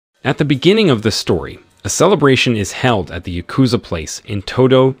At the beginning of the story, a celebration is held at the Yakuza place in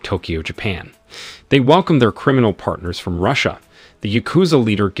Todo, Tokyo, Japan. They welcome their criminal partners from Russia. The Yakuza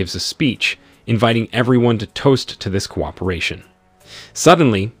leader gives a speech, inviting everyone to toast to this cooperation.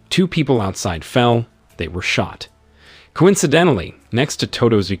 Suddenly, 2 people outside fell. They were shot. Coincidentally, next to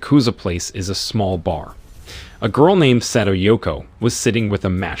Todo's Yakuza place is a small bar. A girl named Sato Yoko was sitting with a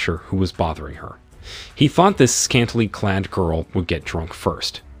masher who was bothering her. He thought this scantily clad girl would get drunk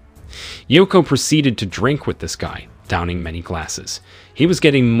first. Yoko proceeded to drink with this guy, downing many glasses. He was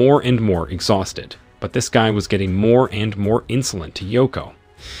getting more and more exhausted, but this guy was getting more and more insolent to Yoko.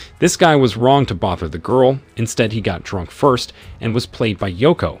 This guy was wrong to bother the girl. Instead, he got drunk first and was played by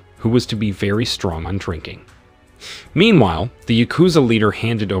Yoko, who was to be very strong on drinking. Meanwhile, the Yakuza leader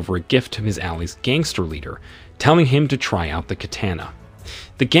handed over a gift to his alley's gangster leader, telling him to try out the katana.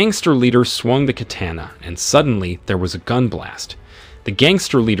 The gangster leader swung the katana, and suddenly there was a gun blast. The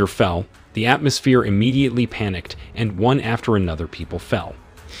gangster leader fell, the atmosphere immediately panicked, and one after another people fell.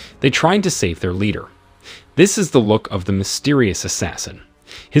 They tried to save their leader. This is the look of the mysterious assassin.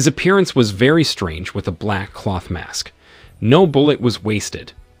 His appearance was very strange with a black cloth mask. No bullet was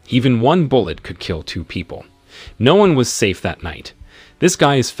wasted. Even one bullet could kill 2 people. No one was safe that night. This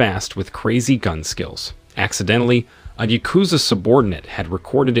guy is fast with crazy gun skills. Accidentally, a Yakuza subordinate had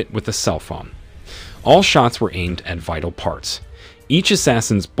recorded it with a cell phone. All shots were aimed at vital parts. Each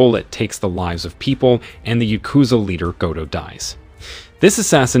assassin's bullet takes the lives of people, and the Yakuza leader Goto dies. This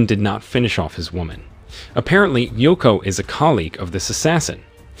assassin did not finish off his woman. Apparently, Yoko is a colleague of this assassin.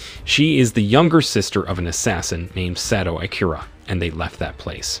 She is the younger sister of an assassin named Sato Akira, and they left that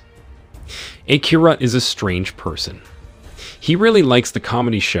place. Akira is a strange person. He really likes the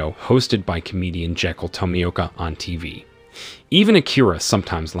comedy show hosted by comedian Jekyll Tomioka on TV. Even Akira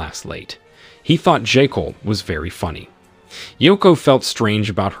sometimes laughs late. He thought Jekyll was very funny. Yoko felt strange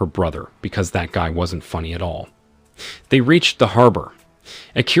about her brother because that guy wasn't funny at all. They reached the harbor.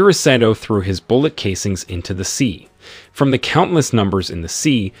 Akira Sato threw his bullet casings into the sea. From the countless numbers in the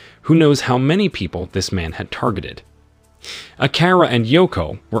sea, who knows how many people this man had targeted. Akira and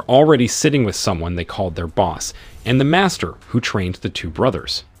Yoko were already sitting with someone they called their boss, and the master who trained the 2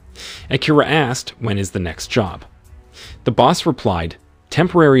 brothers. Akira asked, "When is the next job?" The boss replied,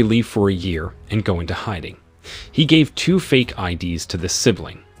 "Temporary leave for a year and go into hiding." He gave 2 fake IDs to this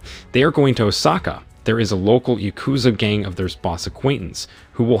sibling. They are going to Osaka. There is a local Yakuza gang of their boss acquaintance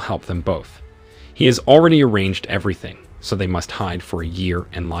who will help them both. He has already arranged everything, so they must hide for a year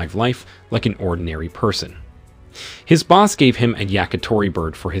and live life like an ordinary person. His boss gave him a yakitori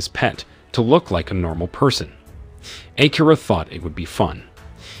bird for his pet to look like a normal person. Akira thought it would be fun.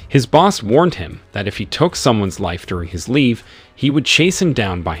 His boss warned him that if he took someone's life during his leave, he would chase him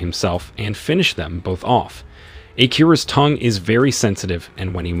down by himself and finish them both off. Akira's tongue is very sensitive,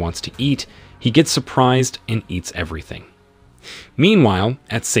 and when he wants to eat, he gets surprised and eats everything. Meanwhile,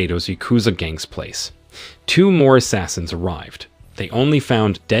 at Sato's Yakuza gang's place, 2 more assassins arrived. They only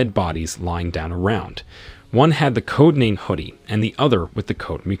found dead bodies lying down around. One had the codename Hoodie, and the other with the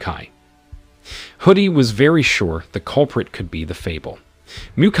code Mukai. Hoodie was very sure the culprit could be the Fable.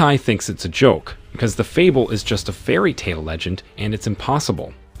 Mukai thinks it's a joke, because the Fable is just a fairy tale legend and it's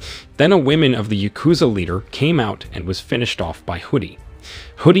impossible. Then a woman of the Yakuza leader came out and was finished off by Hoodie.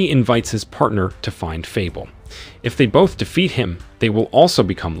 Hoodie invites his partner to find Fable. If they both defeat him, they will also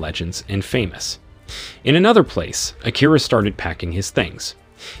become legends and famous. In another place, Akira started packing his things.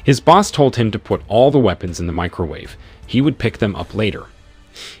 His boss told him to put all the weapons in the microwave. He would pick them up later.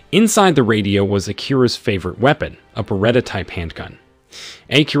 Inside the radio was Akira's favorite weapon, a Beretta-type handgun.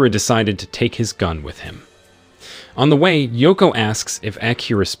 Akira decided to take his gun with him. On the way, Yoko asks if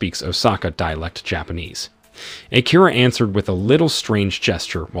Akira speaks Osaka dialect Japanese. Akira answered with a little strange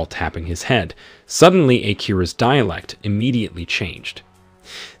gesture while tapping his head. Suddenly, Akira's dialect immediately changed.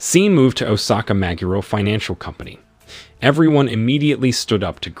 Scene moved to Osaka Maguro Financial Company. Everyone immediately stood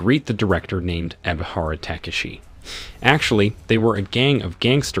up to greet the director named Ebihara Takeshi. Actually, they were a gang of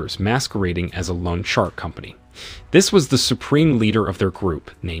gangsters masquerading as a loan shark company. This was the supreme leader of their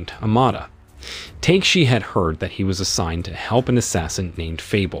group, named Hamada. Takeshi had heard that he was assigned to help an assassin named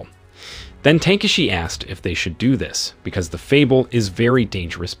Fable. Then Takeshi asked if they should do this, because the Fable is a very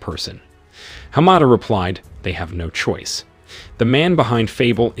dangerous person. Hamada replied, they have no choice. The man behind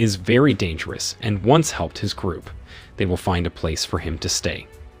Fable is very dangerous and once helped his group. They will find a place for him to stay.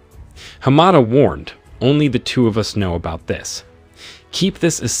 Hamada warned, only the 2 of us know about this. Keep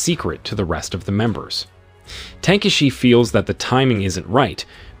this a secret to the rest of the members. Takeshi feels that the timing isn't right,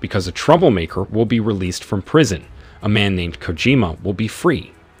 because a troublemaker will be released from prison. A man named Kojima will be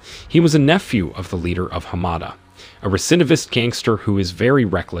free. He was a nephew of the leader of Hamada. a recidivist gangster who is very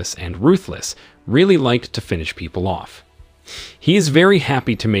reckless and ruthless, really liked to finish people off. He is very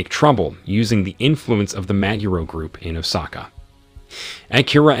happy to make trouble using the influence of the Maguro group in Osaka.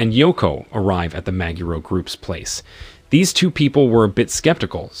 Akira and Yoko arrive at the Maguro group's place. These two people were a bit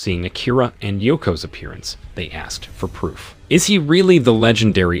skeptical seeing Akira and Yoko's appearance. They asked for proof. Is he really the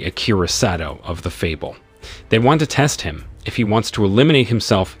legendary Akira Sato of the fable? They want to test him if he wants to eliminate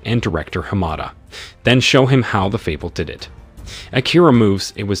himself and director Hamada, then show him how the fable did it. Akira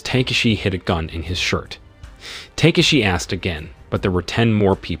moves. It was Takeshi hid a gun in his shirt. Takeshi asked again, but there were 10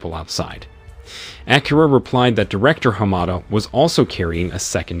 more people outside. Akira replied that director Hamada was also carrying a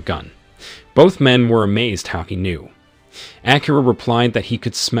second gun. Both men were amazed how he knew. Akira replied that he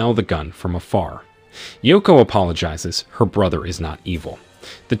could smell the gun from afar. Yoko apologizes. Her brother is not evil.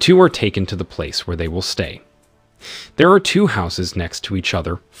 The two are taken to the place where they will stay. There are 2 houses next to each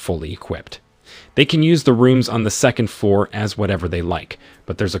other, fully equipped. They can use the rooms on the second floor as whatever they like,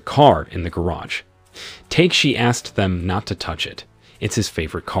 but there's a car in the garage. Takeshi asked them not to touch it. It's his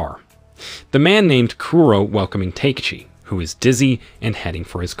favorite car. The man named Kuro welcoming Takeshi, who is dizzy and heading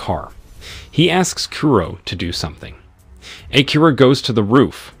for his car. He asks Kuro to do something. Akira goes to the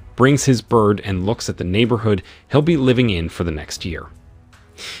roof, brings his bird, and looks at the neighborhood he'll be living in for the next year.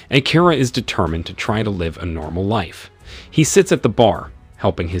 Akira is determined to try to live a normal life. He sits at the bar,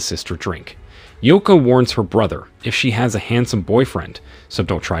 helping his sister drink. Yoko warns her brother if she has a handsome boyfriend, so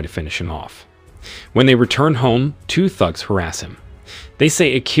don't try to finish him off. When they return home, 2 thugs harass him. They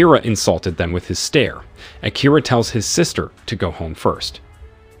say Akira insulted them with his stare. Akira tells his sister to go home first.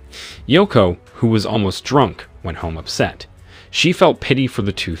 Yoko, who was almost drunk, went home upset. She felt pity for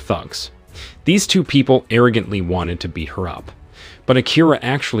the 2 thugs. These 2 people arrogantly wanted to beat her up, but Akira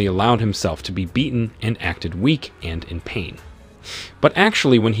actually allowed himself to be beaten and acted weak and in pain. But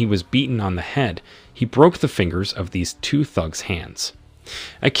actually, when he was beaten on the head, he broke the fingers of these 2 thugs' hands.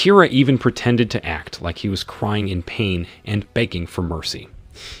 Akira even pretended to act like he was crying in pain and begging for mercy.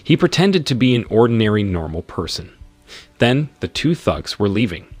 He pretended to be an ordinary, normal person. Then the 2 thugs were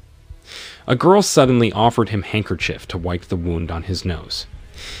leaving. A girl suddenly offered him a handkerchief to wipe the wound on his nose.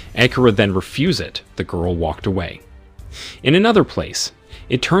 Akira then refused it. The girl walked away. In another place,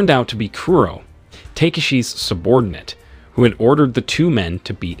 it turned out to be Kuro, Takeshi's subordinate, who had ordered the 2 men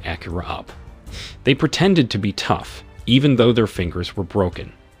to beat Akira up. They pretended to be tough, even though their fingers were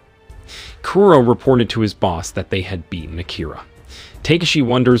broken. Kuro reported to his boss that they had beaten Akira. Takeshi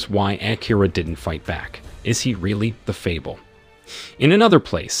wonders why Akira didn't fight back. Is he really the fable? In another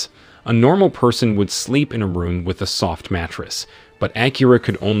place, a normal person would sleep in a room with a soft mattress, but Akira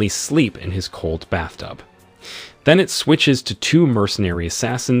could only sleep in his cold bathtub. Then it switches to 2 mercenary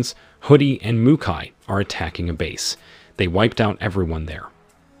assassins. Hoodie and Mukai are attacking a base. They wiped out everyone there.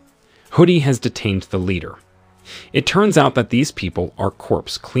 Hoodie has detained the leader. It turns out that these people are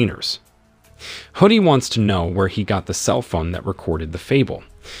corpse cleaners. Hoodie wants to know where he got the cell phone that recorded the fable.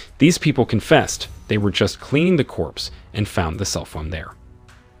 These people confessed they were just cleaning the corpse and found the cell phone there.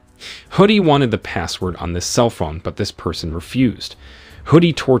 Hoodie wanted the password on this cell phone, but this person refused.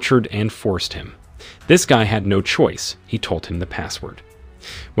 Hoodie tortured and forced him. This guy had no choice. He told him the password.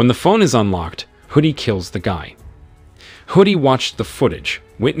 When the phone is unlocked, Hoodie kills the guy. Hoodie watched the footage,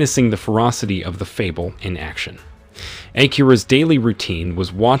 witnessing the ferocity of the fable in action. Akira's daily routine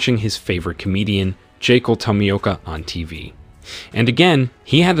was watching his favorite comedian, Jekyll Tomioka, on TV. And again,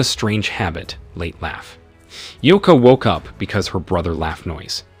 he had a strange habit, late laugh. Yoko woke up because her brother laughed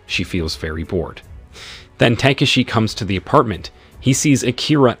noise. She feels very bored. Then Takeshi comes to the apartment. He sees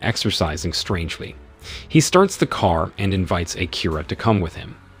Akira exercising strangely. He starts the car and invites Akira to come with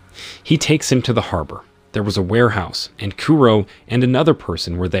him. He takes him to the harbor. There was a warehouse, and Kuro and another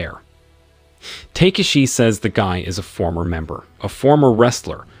person were there. Takeshi says the guy is a former member, a former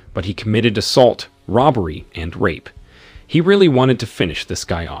wrestler, but he committed assault, robbery, and rape. He really wanted to finish this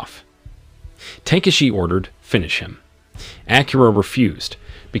guy off. Takeshi ordered, "Finish him." Akira refused,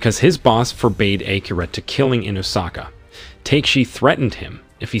 because his boss forbade Akira to killing in Osaka. Takeshi threatened him.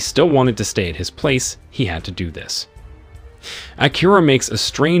 If he still wanted to stay at his place, he had to do this. Akira makes a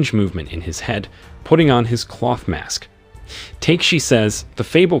strange movement in his head, putting on his cloth mask. Takeshi says the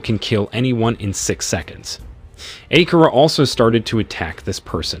fable can kill anyone in 6 seconds. Akira also started to attack this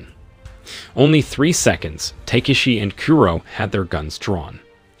person. Only 3 seconds, Takeshi and Kuro had their guns drawn.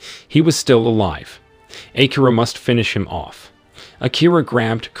 He was still alive. Akira must finish him off. Akira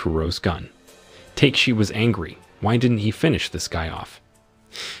grabbed Kuro's gun. Takeshi was angry. Why didn't he finish this guy off?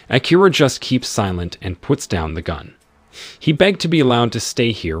 Akira just keeps silent and puts down the gun. He begged to be allowed to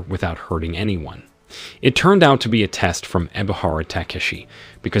stay here without hurting anyone. It turned out to be a test from Ebihara Takeshi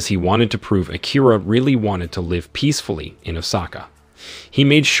because he wanted to prove Akira really wanted to live peacefully in Osaka. He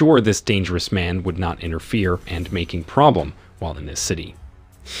made sure this dangerous man would not interfere and making problem while in this city.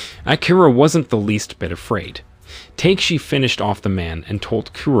 Akira wasn't the least bit afraid. Takeshi finished off the man and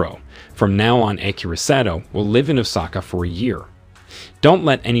told Kuro, from now on Akira Sato will live in Osaka for a year. Don't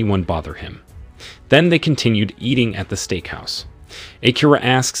let anyone bother him. Then they continued eating at the steakhouse. Akira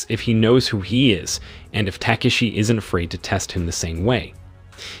asks if he knows who he is and if Takeshi isn't afraid to test him the same way.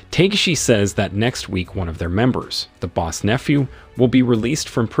 Takeshi says that next week one of their members, the boss nephew, will be released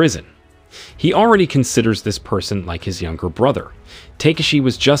from prison. He already considers this person like his younger brother. Takeshi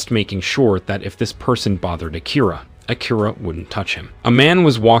was just making sure that if this person bothered Akira, Akira wouldn't touch him. A man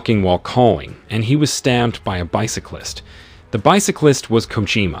was walking while calling, and he was stabbed by a bicyclist. The bicyclist was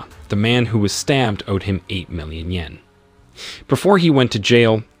Kojima. The man who was stabbed owed him 8 million yen. Before he went to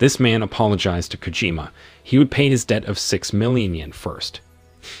jail, this man apologized to Kojima. He would pay his debt of 6 million yen first.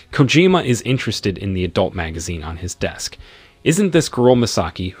 Kojima is interested in the adult magazine on his desk. Isn't this girl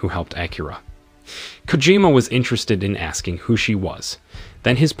Misaki who helped Akira? Kojima was interested in asking who she was.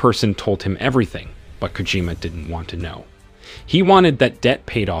 Then his person told him everything, but Kojima didn't want to know. He wanted that debt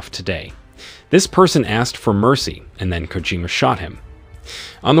paid off today. This person asked for mercy, and then Kojima shot him.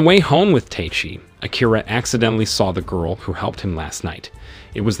 On the way home with Takeshi, Akira accidentally saw the girl who helped him last night.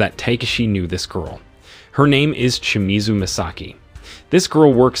 It was that Takeshi knew this girl. Her name is Shimizu Misaki. This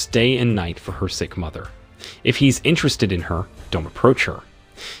girl works day and night for her sick mother. If he's interested in her, don't approach her.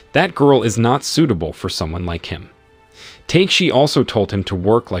 That girl is not suitable for someone like him. Takeshi also told him to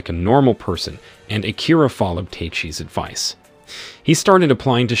work like a normal person, and Akira followed Takeshi's advice. He started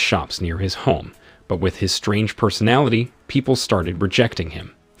applying to shops near his home, but with his strange personality, people started rejecting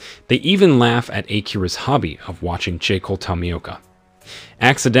him. They even laugh at Akira's hobby of watching Jekyll Tomioka.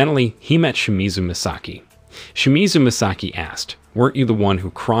 Accidentally, he met Shimizu Misaki. Shimizu Misaki asked, "Weren't you the one who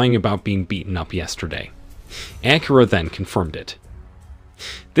crying about being beaten up yesterday?" Akira then confirmed it.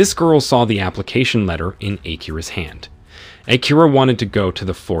 This girl saw the application letter in Akira's hand. Akira wanted to go to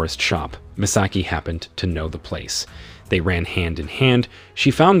the florist shop. Misaki happened to know the place. They ran hand in hand.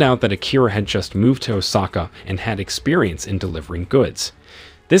 She found out that Akira had just moved to Osaka and had experience in delivering goods.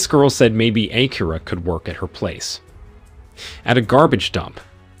 This girl said maybe Akira could work at her place. At a garbage dump.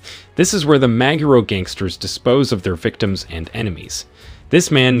 This is where the Maguro gangsters dispose of their victims and enemies.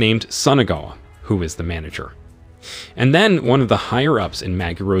 This man named Sunagawa, who is the manager. And then one of the higher-ups in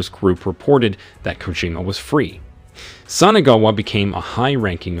Maguro's group reported that Kojima was free. Sunagawa became a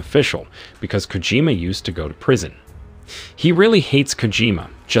high-ranking official because Kojima used to go to prison. He really hates Kojima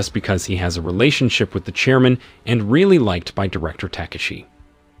just because he has a relationship with the chairman and really liked by director Takeshi.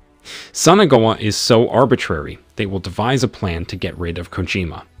 Sunagawa is so arbitrary, they will devise a plan to get rid of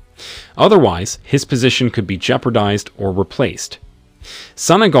Kojima. Otherwise, his position could be jeopardized or replaced.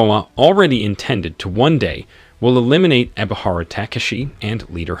 Sunagawa already intended to one day will eliminate Ebihara Takeshi and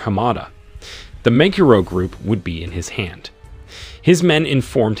leader Hamada. The Meguro group would be in his hand. His men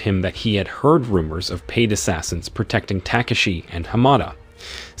informed him that he had heard rumors of paid assassins protecting Takeshi and Hamada.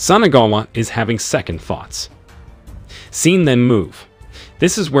 Sunagawa is having second thoughts. Scene then move.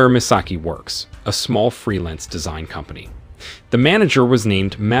 This is where Misaki works, a small freelance design company. The manager was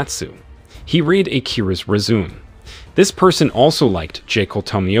named Matsu. He read Akira's resume. This person also liked Jekyll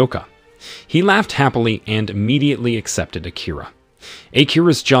Tomioka. He laughed happily and immediately accepted Akira.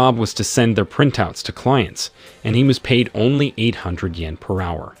 Akira's job was to send their printouts to clients, and he was paid only 800 yen per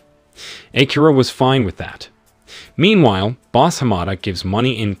hour. Akira was fine with that. Meanwhile, Boss Hamada gives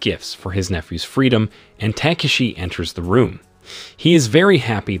money and gifts for his nephew's freedom, and Takeshi enters the room. He is very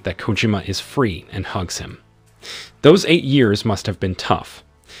happy that Kojima is free and hugs him. Those 8 years must have been tough.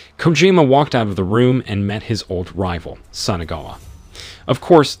 Kojima walked out of the room and met his old rival, Sunagawa. Of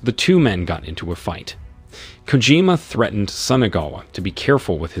course, the two men got into a fight. Kojima threatened Sunagawa to be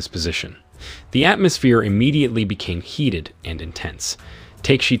careful with his position. The atmosphere immediately became heated and intense.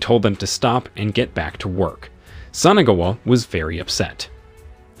 Takeshi told them to stop and get back to work. Sunagawa was very upset.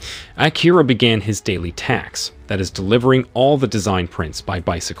 Akira began his daily task, that is delivering all the design prints by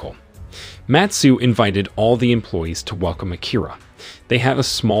bicycle. Matsu invited all the employees to welcome Akira. They had a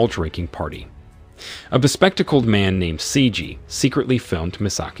small drinking party. A bespectacled man named Seiji secretly filmed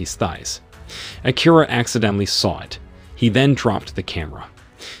Misaki's thighs. Akira accidentally saw it. He then dropped the camera.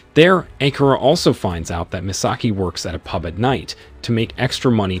 There, Akira also finds out that Misaki works at a pub at night to make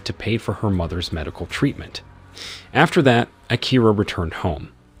extra money to pay for her mother's medical treatment. After that, Akira returned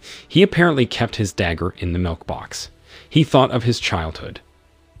home. He apparently kept his dagger in the milk box. He thought of his childhood.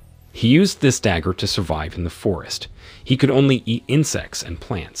 He used this dagger to survive in the forest. He could only eat insects and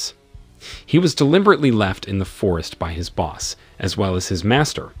plants. He was deliberately left in the forest by his boss, as well as his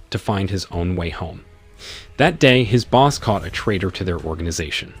master, to find his own way home. That day, his boss caught a traitor to their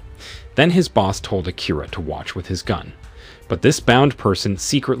organization. Then his boss told Akira to watch with his gun. But this bound person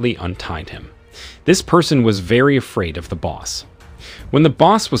secretly untied him. This person was very afraid of the boss. When the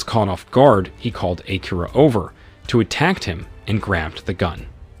boss was caught off guard, he called Akira over to attack him and grabbed the gun.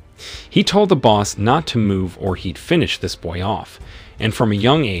 He told the boss not to move or he'd finish this boy off, and from a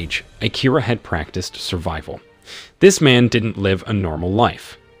young age, Akira had practiced survival. This man didn't live a normal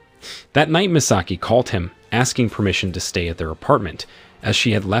life. That night, Misaki called him, asking permission to stay at their apartment, as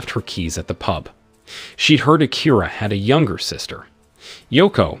she had left her keys at the pub. She'd heard Akira had a younger sister.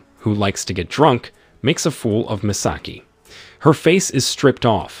 Yoko, who likes to get drunk, makes a fool of Misaki. Her face is stripped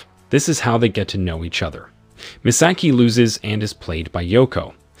off. This is how they get to know each other. Misaki loses and is played by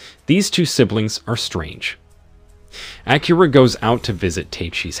Yoko. These two siblings are strange. Akira goes out to visit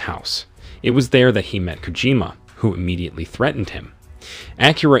Teichi's house. It was there that he met Kojima, who immediately threatened him.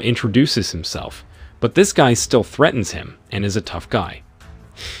 Akira introduces himself, but this guy still threatens him and is a tough guy.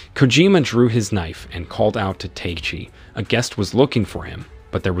 Kojima drew his knife and called out to Teichi. A guest was looking for him,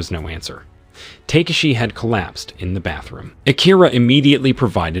 but there was no answer. Takeshi had collapsed in the bathroom. Akira immediately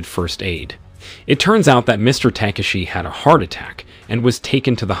provided first aid. It turns out that Mr. Takeshi had a heart attack and was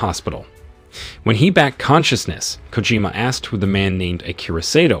taken to the hospital. When he backed consciousness, Kojima asked who the man named Akira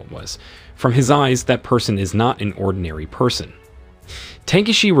Sato was. From his eyes, that person is not an ordinary person.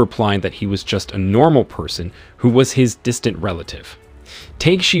 Takeshi replied that he was just a normal person who was his distant relative.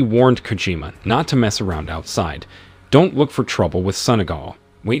 Takeshi warned Kojima not to mess around outside. Don't look for trouble with Sunagawa.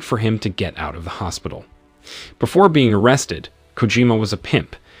 Wait for him to get out of the hospital. Before being arrested, Kojima was a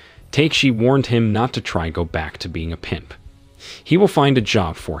pimp. Takeshi warned him not to try go back to being a pimp. He will find a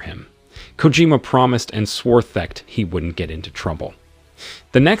job for him. Kojima promised and swore that he wouldn't get into trouble.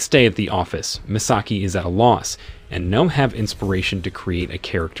 The next day at the office, Misaki is at a loss and no have inspiration to create a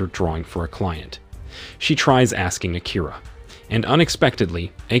character drawing for a client. She tries asking Akira, and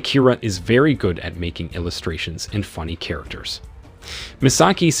unexpectedly, Akira is very good at making illustrations and funny characters.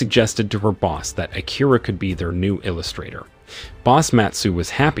 Misaki suggested to her boss that Akira could be their new illustrator. Boss Matsu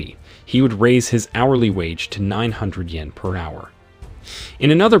was happy. He would raise his hourly wage to 900 yen per hour.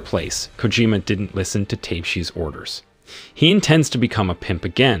 In another place, Kojima didn't listen to Teishi's orders. He intends to become a pimp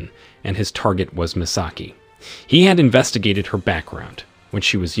again, and his target was Misaki. He had investigated her background. When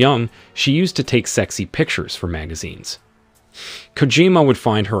she was young, she used to take sexy pictures for magazines. Kojima would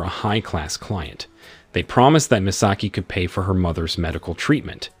find her a high-class client. They promised that Misaki could pay for her mother's medical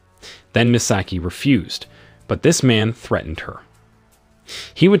treatment. Then Misaki refused, but this man threatened her.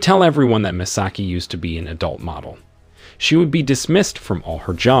 He would tell everyone that Misaki used to be an adult model. She would be dismissed from all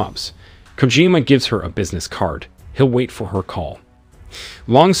her jobs. Kojima gives her a business card. He'll wait for her call.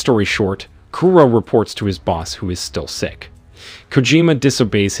 Long story short, Kuro reports to his boss who is still sick. Kojima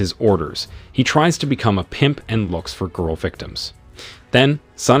disobeys his orders. He tries to become a pimp and looks for girl victims. Then,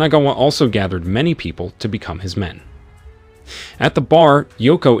 Sunagawa also gathered many people to become his men. At the bar,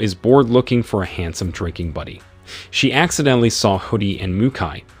 Yoko is bored looking for a handsome drinking buddy. She accidentally saw Hoodie and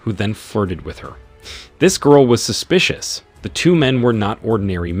Mukai, who then flirted with her. This girl was suspicious. The two men were not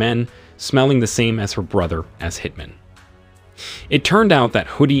ordinary men, smelling the same as her brother as hitmen. It turned out that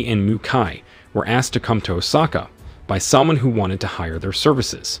Hoodie and Mukai were asked to come to Osaka by someone who wanted to hire their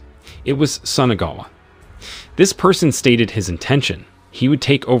services. It was Sunagawa. This person stated his intention. He would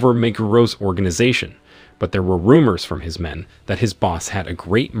take over Meguro's organization, but there were rumors from his men that his boss had a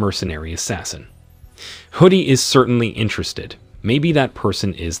great mercenary assassin. Hoodie is certainly interested. Maybe that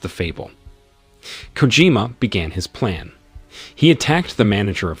person is the Fable. Kojima began his plan. He attacked the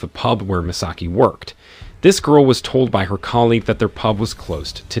manager of the pub where Misaki worked. This girl was told by her colleague that their pub was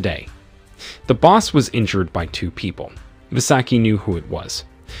closed today. The boss was injured by two people. Misaki knew who it was.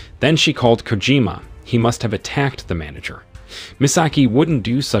 Then she called Kojima. He must have attacked the manager. Misaki wouldn't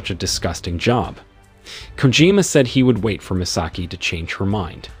do such a disgusting job. Kojima said he would wait for Misaki to change her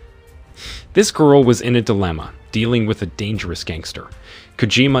mind. This girl was in a dilemma, dealing with a dangerous gangster.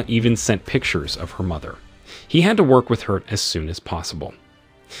 Kojima even sent pictures of her mother. He had to work with her as soon as possible.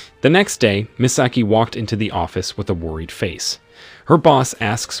 The next day, Misaki walked into the office with a worried face. Her boss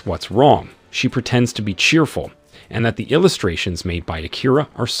asks what's wrong. She pretends to be cheerful, and that the illustrations made by Akira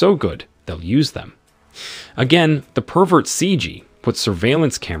are so good, they'll use them. Again, the pervert Seiji put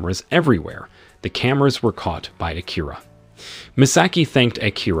surveillance cameras everywhere. The cameras were caught by Akira. Misaki thanked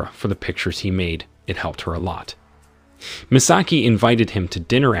Akira for the pictures he made. It helped her a lot. Misaki invited him to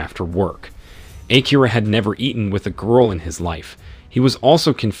dinner after work. Akira had never eaten with a girl in his life. He was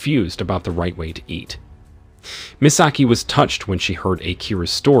also confused about the right way to eat. Misaki was touched when she heard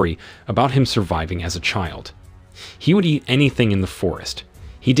Akira's story about him surviving as a child. He would eat anything in the forest.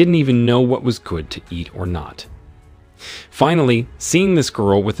 He didn't even know what was good to eat or not. Finally, seeing this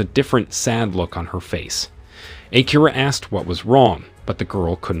girl with a different, sad look on her face, Akira asked what was wrong, but the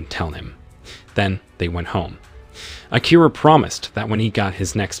girl couldn't tell him. Then they went home. Akira promised that when he got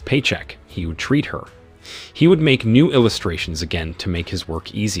his next paycheck, he would treat her. He would make new illustrations again to make his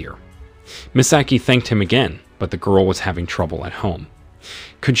work easier. Misaki thanked him again, but the girl was having trouble at home.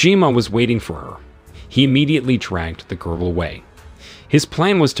 Kojima was waiting for her. He immediately dragged the girl away. His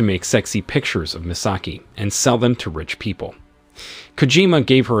plan was to make sexy pictures of Misaki and sell them to rich people. Kojima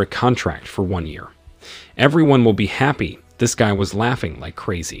gave her a contract for 1 year. Everyone will be happy. This guy was laughing like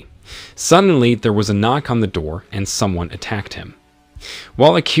crazy. Suddenly, there was a knock on the door and someone attacked him.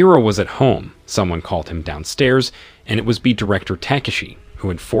 While Akira was at home, someone called him downstairs, and it was director Takeshi, who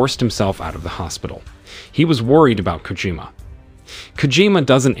had forced himself out of the hospital. He was worried about Kojima. Kojima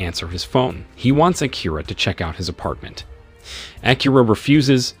doesn't answer his phone. He wants Akira to check out his apartment. Akira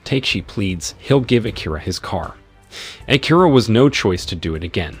refuses. Takeshi pleads he'll give Akira his car. Akira was no choice to do it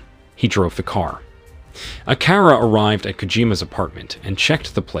again. He drove the car. Akira arrived at Kojima's apartment and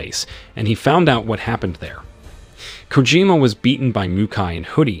checked the place, and he found out what happened there. Kojima was beaten by Mukai and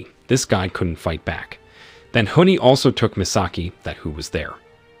Hoodie. This guy couldn't fight back. Then Hoodie also took Misaki, who was there.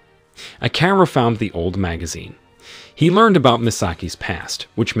 Akira found the old magazine. He learned about Misaki's past,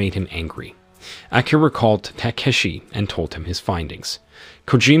 which made him angry. Akira called Takeshi and told him his findings.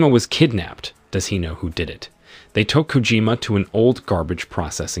 Kojima was kidnapped. Does he know who did it? They took Kojima to an old garbage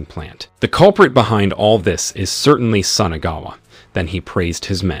processing plant. The culprit behind all this is certainly Sanagawa. Then he praised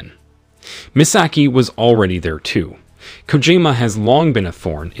his men. Misaki was already there too. Kojima has long been a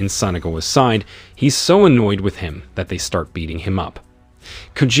thorn in Sanagawa's side. He's so annoyed with him that they start beating him up.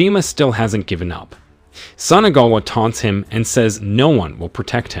 Kojima still hasn't given up. Sanagawa taunts him and says no one will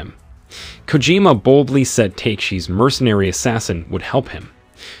protect him. Kojima boldly said Takeshi's mercenary assassin would help him.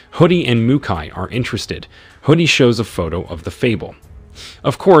 Hoodie and Mukai are interested. Hoodie shows a photo of the Fable.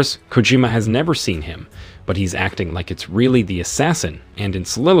 Of course, Kojima has never seen him, but he's acting like it's really the assassin, and in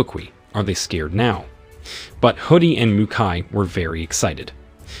soliloquy, are they scared now? But Hoodie and Mukai were very excited.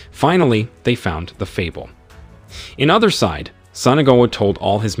 Finally, they found the Fable. In other side, Sanagawa told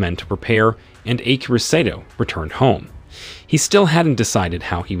all his men to prepare, and Akira Sato returned home. He still hadn't decided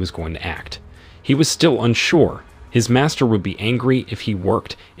how he was going to act. He was still unsure. His master would be angry if he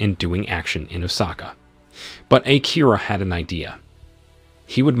worked in doing action in Osaka. But Akira had an idea.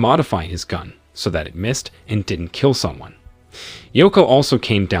 He would modify his gun so that it missed and didn't kill someone. Yoko also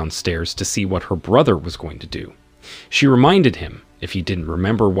came downstairs to see what her brother was going to do. She reminded him, if he didn't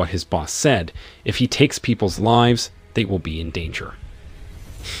remember what his boss said, if he takes people's lives, they will be in danger.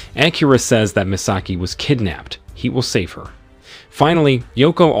 Akira says that Misaki was kidnapped. He will save her. Finally,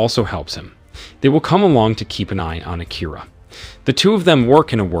 Yoko also helps him. They will come along to keep an eye on Akira. The two of them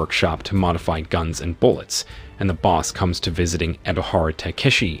work in a workshop to modify guns and bullets, and the boss comes to visiting Edohara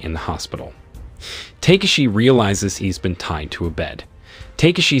Takeshi in the hospital. Takeshi realizes he's been tied to a bed.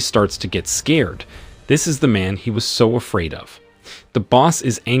 Takeshi starts to get scared. This is the man he was so afraid of. The boss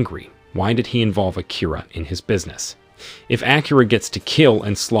is angry. Why did he involve Akira in his business? If Akira gets to kill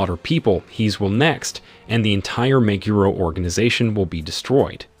and slaughter people, he's will next, and the entire Meguro organization will be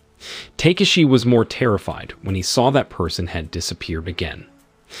destroyed. Takeshi was more terrified when he saw that person had disappeared again.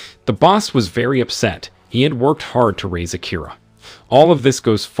 The boss was very upset. He had worked hard to raise Akira. All of this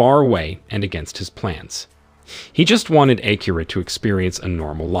goes far away and against his plans. He just wanted Akira to experience a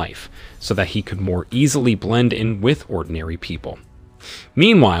normal life, so that he could more easily blend in with ordinary people.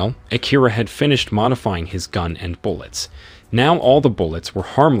 Meanwhile, Akira had finished modifying his gun and bullets. Now all the bullets were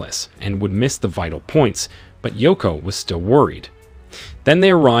harmless and would miss the vital points, but Yoko was still worried. Then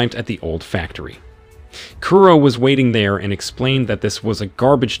they arrived at the old factory. Kuro was waiting there and explained that this was a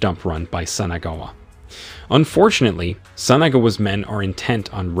garbage dump run by Sanagawa. Unfortunately, Sanagawa's men are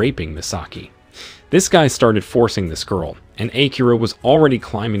intent on raping Misaki. This guy started forcing this girl, and Akira was already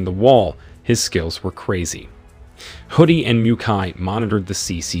climbing the wall. His skills were crazy. Hoodie and Mukai monitored the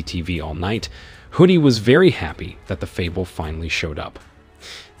CCTV all night. Hoodie was very happy that the Fable finally showed up.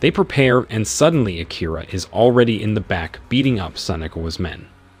 They prepare, and suddenly Akira is already in the back beating up Sanagawa's men.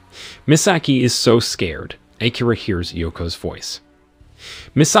 Misaki is so scared. Akira hears Yoko's voice.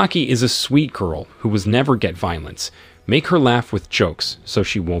 Misaki is a sweet girl who was never get violence. Make her laugh with jokes so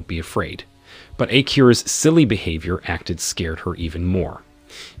she won't be afraid. But Akira's silly behavior scared her even more.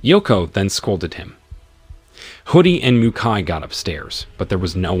 Yoko then scolded him. Hoodie and Mukai got upstairs, but there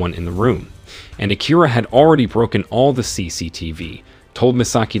was no one in the room, and Akira had already broken all the CCTV, told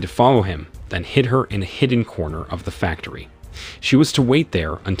Misaki to follow him, then hid her in a hidden corner of the factory. She was to wait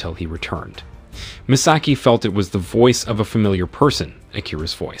there until he returned. Misaki felt it was the voice of a familiar person,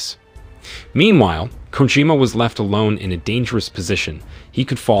 Akira's voice. Meanwhile, Kojima was left alone in a dangerous position. He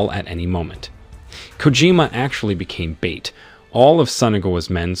could fall at any moment. Kojima actually became bait. All of Sunagawa's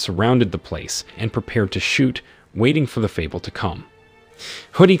men surrounded the place and prepared to shoot, waiting for the Fable to come.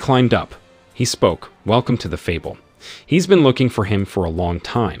 Hoodie climbed up. He spoke, "Welcome to the Fable. He's been looking for him for a long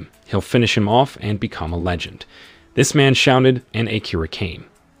time. He'll finish him off and become a legend." This man shouted, and Akira came.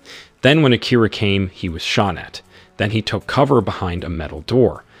 Then when Akira came, he was shot at. Then he took cover behind a metal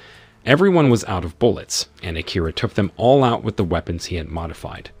door. Everyone was out of bullets, and Akira took them all out with the weapons he had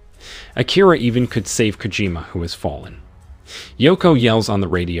modified. Akira even could save Kojima, who has fallen. Yoko yells on the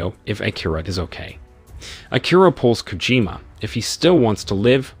radio if Akira is okay. Akira pulls Kojima. If he still wants to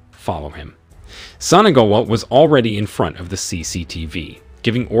live, follow him. Sunagawa was already in front of the CCTV,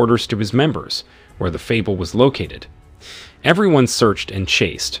 giving orders to his members, where the Fable was located. Everyone searched and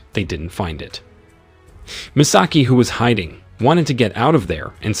chased. They didn't find it. Misaki, who was hiding, wanted to get out of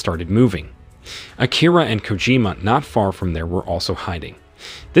there and started moving. Akira and Kojima, not far from there, were also hiding.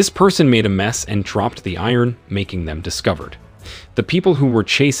 This person made a mess and dropped the iron, making them discovered. The people who were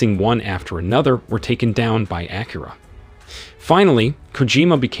chasing one after another were taken down by Akira. Finally,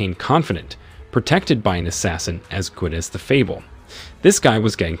 Kojima became confident, protected by an assassin as good as the Fable. This guy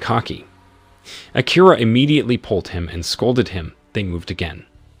was getting cocky. Akira immediately pulled him and scolded him. They moved again.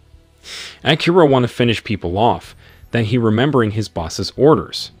 Akira wanted to finish people off, then he remembering his boss's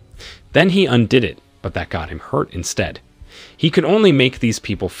orders. Then he undid it, but that got him hurt instead. He could only make these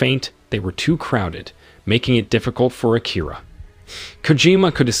people faint. They were too crowded, making it difficult for Akira.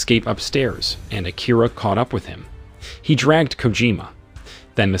 Kojima could escape upstairs, and Akira caught up with him. He dragged Kojima.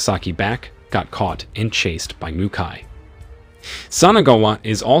 Then Misaki back, got caught, and chased by Mukai. Sunagawa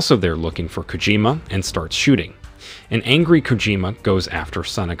is also there looking for Kojima and starts shooting. An angry Kojima goes after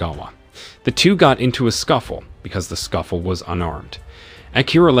Sunagawa. The two got into a scuffle because the scuffle was unarmed.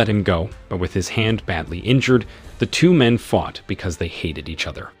 Akira let him go, but with his hand badly injured, the two men fought because they hated each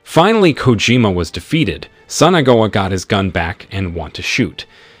other. Finally, Kojima was defeated. Sunagawa got his gun back and wanted to shoot.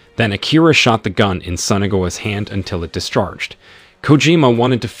 Then Akira shot the gun in Sunagawa's hand until it discharged. Kojima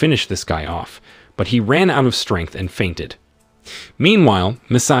wanted to finish this guy off, but he ran out of strength and fainted. Meanwhile,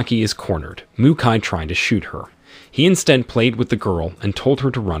 Misaki is cornered. Mukai tried to shoot her. He instead played with the girl and told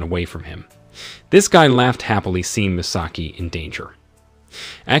her to run away from him. This guy laughed happily seeing Misaki in danger.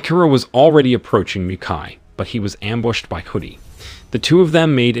 Akira was already approaching Mukai, but he was ambushed by Hoodie. The two of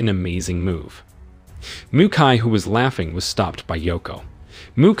them made an amazing move. Mukai, who was laughing, was stopped by Yoko.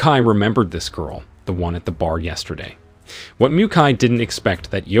 Mukai remembered this girl, the one at the bar yesterday. What Mukai didn't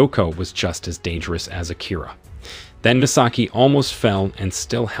expect that Yoko was just as dangerous as Akira. Then Misaki almost fell and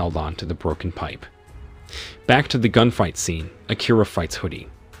still held on to the broken pipe. Back to the gunfight scene, Akira fights Hoodie.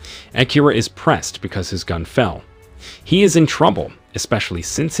 Akira is pressed because his gun fell. He is in trouble, especially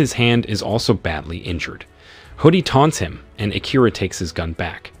since his hand is also badly injured. Hoodie taunts him, and Akira takes his gun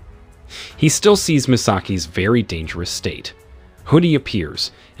back. He still sees Misaki's very dangerous state. Hoodie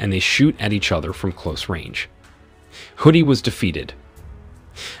appears, and they shoot at each other from close range. Hoodie was defeated.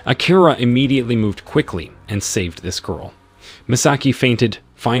 Akira immediately moved quickly and saved this girl. Misaki fainted.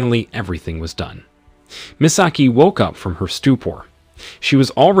 Finally, everything was done. Misaki woke up from her stupor. She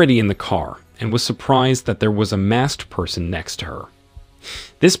was already in the car and was surprised that there was a masked person next to her.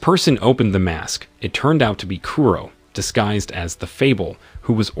 This person opened the mask. It turned out to be Kuro, disguised as the Fable,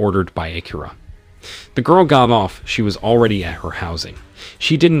 who was ordered by Akira. The girl got off. She was already at her housing.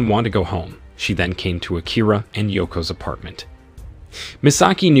 She didn't want to go home. She then came to Akira and Yoko's apartment.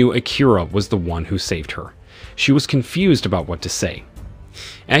 Misaki knew Akira was the one who saved her. She was confused about what to say.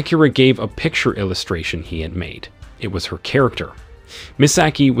 Akira gave a picture illustration he had made. It was her character.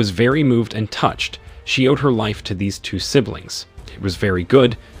 Misaki was very moved and touched. She owed her life to these two siblings. It was very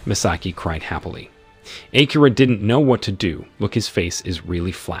good. Misaki cried happily. Akira didn't know what to do. Look, his face is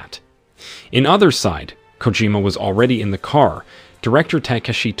really flat. In other side, Kojima was already in the car. Director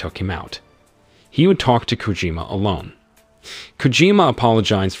Takeshi took him out. He would talk to Kojima alone. Kojima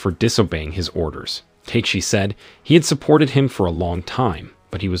apologized for disobeying his orders. Takeshi said he had supported him for a long time,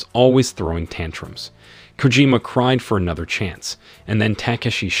 but he was always throwing tantrums. Kojima cried for another chance, and then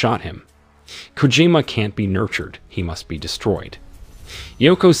Takeshi shot him. Kojima can't be nurtured, he must be destroyed.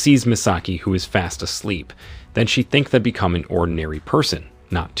 Yoko sees Misaki, who is fast asleep. Then she thinks they become an ordinary person.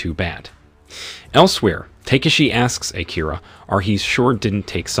 Not too bad. Elsewhere, Takeshi asks Akira, are he sure didn't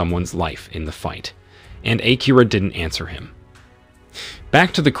take someone's life in the fight? And Akira didn't answer him.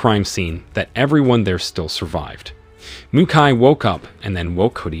 Back to the crime scene, that everyone there still survived. Mukai woke up and then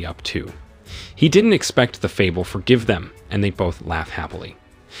woke Hoodie up too. He didn't expect the fable forgive them, and they both laugh happily.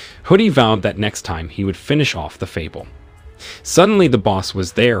 Hoodie vowed that next time he would finish off the fable. Suddenly the boss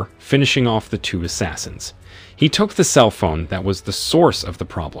was there, finishing off the two assassins. He took the cell phone that was the source of the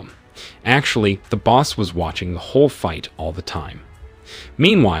problem. Actually, the boss was watching the whole fight all the time.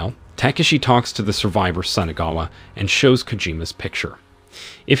 Meanwhile, Takeshi talks to the survivor Sunagawa and shows Kojima's picture.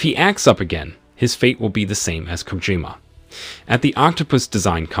 If he acts up again, his fate will be the same as Kojima. At the Octopus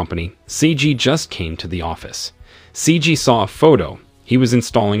Design Company, CG just came to the office. CG saw a photo. He was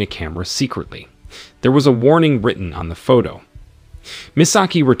installing a camera secretly. There was a warning written on the photo.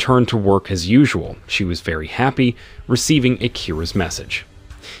 Misaki returned to work as usual. She was very happy, receiving Akira's message.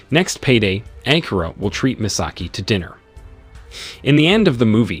 Next payday, Akira will treat Misaki to dinner. In the end of the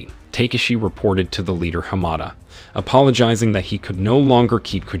movie, Takeshi reported to the leader Hamada, apologizing that he could no longer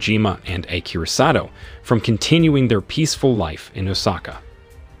keep Kojima and Akira Sato from continuing their peaceful life in Osaka.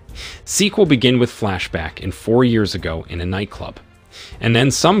 Sequel begin with flashback in 4 years ago in a nightclub, and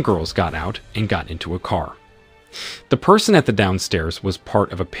then some girls got out and got into a car. The person at the downstairs was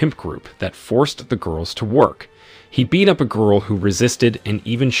part of a pimp group that forced the girls to work. He beat up a girl who resisted and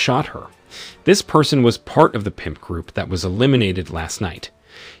even shot her. This person was part of the pimp group that was eliminated last night.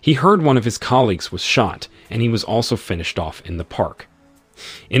 He heard one of his colleagues was shot, and he was also finished off in the park.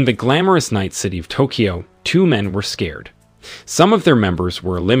 In the glamorous night city of Tokyo, 2 men were scared. Some of their members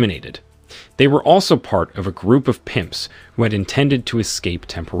were eliminated. They were also part of a group of pimps who had intended to escape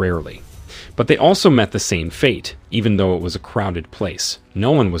temporarily. But they also met the same fate, even though it was a crowded place.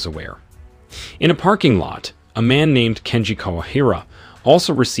 No one was aware. In a parking lot, a man named Kenji Kawahira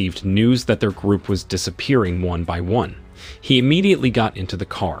also received news that their group was disappearing one by one. He immediately got into the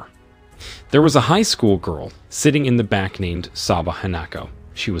car. There was a high school girl sitting in the back named Saba Hanako.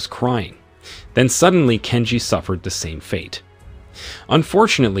 She was crying. Then suddenly Kenji suffered the same fate.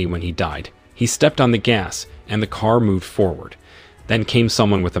 Unfortunately, when he died, he stepped on the gas and the car moved forward. Then came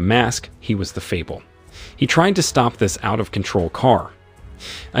someone with a mask. He was the Fable. He tried to stop this out-of-control car.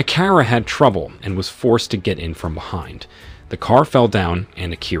 Akira had trouble and was forced to get in from behind. The car fell down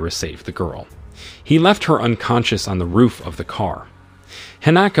and Akira saved the girl. He left her unconscious on the roof of the car.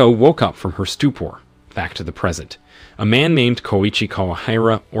 Hanako woke up from her stupor. Back to the present. A man named Koichi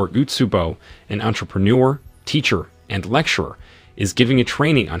Kawahira, or Utsubo, an entrepreneur, teacher, and lecturer, is giving a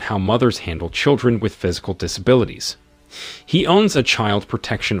training on how mothers handle children with physical disabilities. He owns a child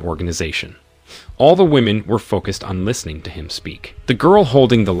protection organization. All the women were focused on listening to him speak. The girl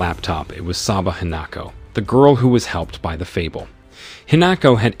holding the laptop, it was Saba Hanako, the girl who was helped by the Fable.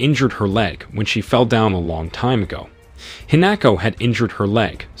 Hanako had injured her leg when she fell down a long time ago. Hanako had injured her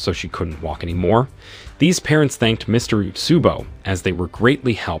leg, so she couldn't walk anymore. These parents thanked Mr. Utsubo as they were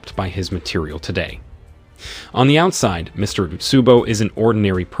greatly helped by his material today. On the outside, Mr. Utsubo is an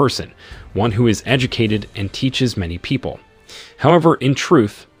ordinary person, one who is educated and teaches many people. However, in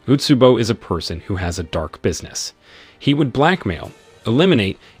truth, Utsubo is a person who has a dark business. He would blackmail,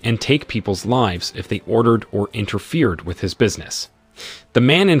 eliminate, and take people's lives if they ordered or interfered with his business. The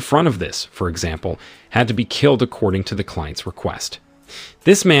man in front of this, for example, had to be killed according to the client's request.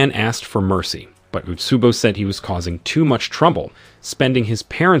 This man asked for mercy, but Utsubo said he was causing too much trouble, spending his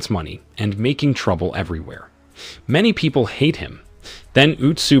parents' money, and making trouble everywhere. Many people hate him. Then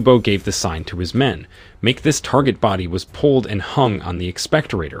Utsubo gave the sign to his men. Make this target body was pulled and hung on the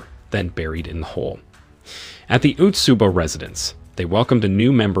expectorator, then buried in the hole. At the Utsubo residence, they welcomed a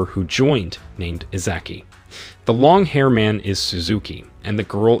new member who joined, named Izaki. The long-hair man is Suzuki, and the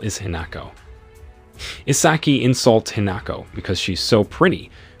girl is Hinako. Isaki insults Hinako because she's so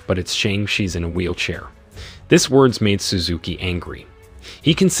pretty, but it's shame she's in a wheelchair. This words made Suzuki angry.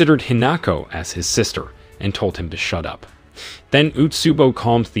 He considered Hinako as his sister and told him to shut up. Then Utsubo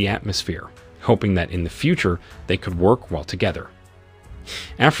calmed the atmosphere, hoping that in the future they could work well together.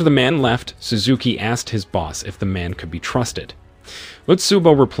 After the man left, Suzuki asked his boss if the man could be trusted.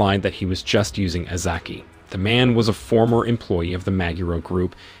 Utsubo replied that he was just using Izaki. The man was a former employee of the Maguro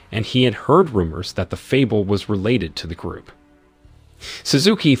group, and he had heard rumors that the Fable was related to the group.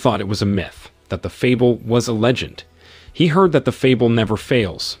 Suzuki thought it was a myth, that the Fable was a legend. He heard that the Fable never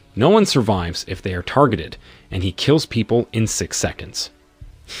fails. No one survives if they are targeted, and he kills people in 6 seconds.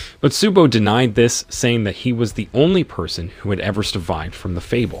 But Utsubo denied this, saying that he was the only person who had ever survived from the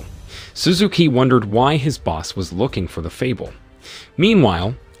Fable. Suzuki wondered why his boss was looking for the Fable.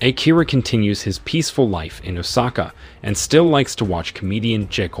 Meanwhile, Akira continues his peaceful life in Osaka and still likes to watch comedian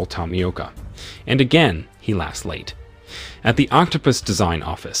Jekyll Tomioka. And again, he laughs late. At the Octopus Design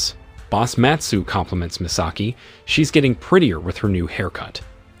office, boss Matsu compliments Misaki. She's getting prettier with her new haircut.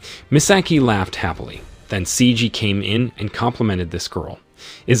 Misaki laughed happily. Then Seiji came in and complimented this girl.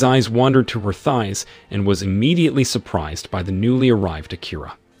 His eyes wandered to her thighs and was immediately surprised by the newly arrived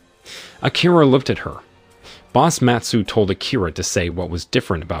Akira. Akira looked at her. Boss Matsu told Akira to say what was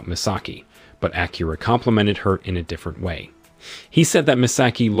different about Misaki, but Akira complimented her in a different way. He said that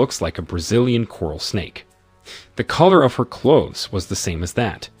Misaki looks like a Brazilian coral snake. The color of her clothes was the same as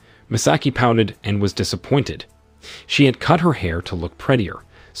that. Misaki pouted and was disappointed. She had cut her hair to look prettier,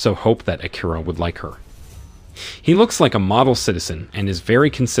 so hoped that Akira would like her. He looks like a model citizen and is very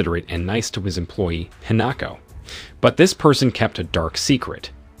considerate and nice to his employee, Hinako. But this person kept a dark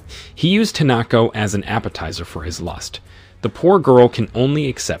secret. He used Hinako as an appetizer for his lust. The poor girl can only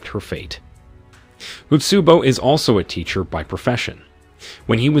accept her fate. Utsubo is also a teacher by profession.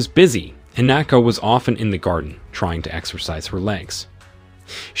 When he was busy, Hinako was often in the garden trying to exercise her legs.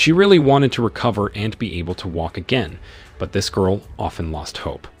 She really wanted to recover and be able to walk again, but this girl often lost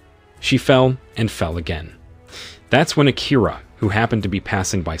hope. She fell and fell again. That's when Akira, who happened to be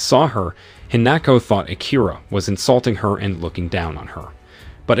passing by, saw her. Hinako thought Akira was insulting her and looking down on her,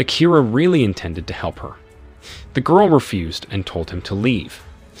 but Akira really intended to help her. The girl refused and told him to leave.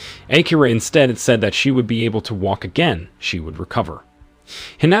 Akira instead said that she would be able to walk again, she would recover.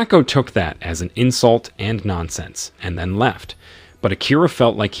 Hinako took that as an insult and nonsense, and then left, but Akira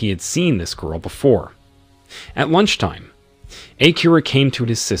felt like he had seen this girl before. At lunchtime, Akira came to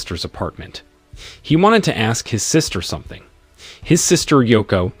his sister's apartment. He wanted to ask his sister something. His sister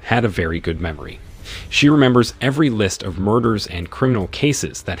Yoko had a very good memory. She remembers every list of murders and criminal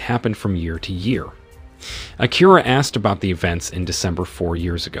cases that happened from year to year. Akira asked about the events in December 4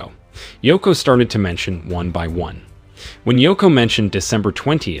 years ago. Yoko started to mention one by one. When Yoko mentioned December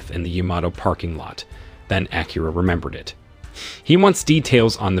 20th in the Yamato parking lot, then Akira remembered it. He wants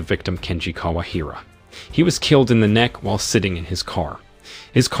details on the victim Kenji Kawahira. He was killed in the neck while sitting in his car.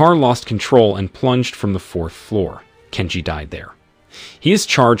 His car lost control and plunged from the 4th floor. Kenji died there. He is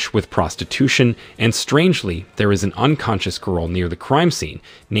charged with prostitution, and strangely, there is an unconscious girl near the crime scene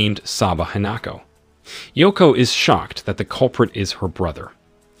named Saba Hinako. Yoko is shocked that the culprit is her brother.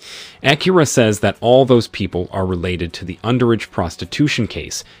 Akira says that all those people are related to the underage prostitution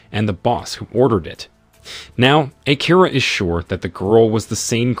case and the boss who ordered it. Now, Akira is sure that the girl was the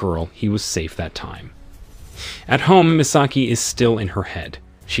same girl. He was safe that time. At home, Misaki is still in her head.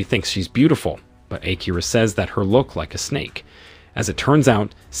 She thinks she's beautiful, but Akira says that her look like a snake. As it turns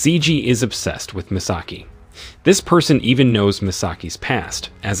out, CG is obsessed with Misaki. This person even knows Misaki's past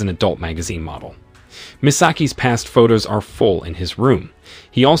as an adult magazine model. Misaki's past photos are full in his room.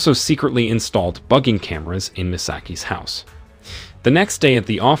 He also secretly installed bugging cameras in Misaki's house. The next day at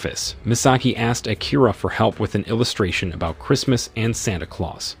the office, Misaki asked Akira for help with an illustration about Christmas and Santa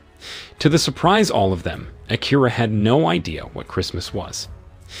Claus. To the surprise all of them, Akira had no idea what Christmas was.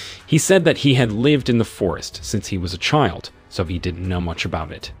 He said that he had lived in the forest since he was a child, so he didn't know much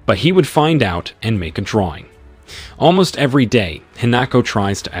about it. But he would find out and make a drawing. Almost every day, Hinako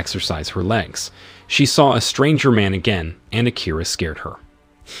tries to exercise her legs. She saw a stranger man again, and Akira scared her.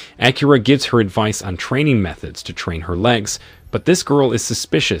 Akira gives her advice on training methods to train her legs, but this girl is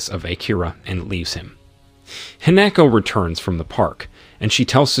suspicious of Akira and leaves him. Hinako returns from the park, and she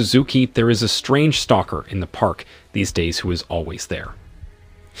tells Suzuki there is a strange stalker in the park these days who is always there.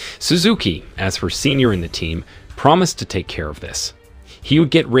 Suzuki, as her senior in the team, promised to take care of this. He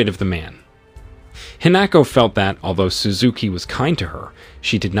would get rid of the man. Hinako felt that, although Suzuki was kind to her,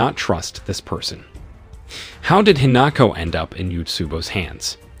 she did not trust this person. How did Hinako end up in Utsubo's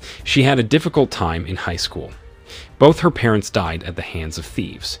hands? She had a difficult time in high school. Both her parents died at the hands of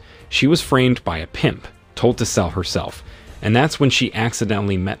thieves. She was framed by a pimp, told to sell herself, and that's when she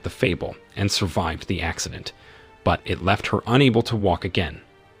accidentally met the Fable and survived the accident, but it left her unable to walk again.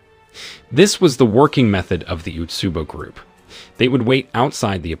 This was the working method of the Utsubo group. They would wait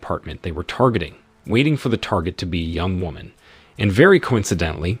outside the apartment they were targeting, waiting for the target to be a young woman, and very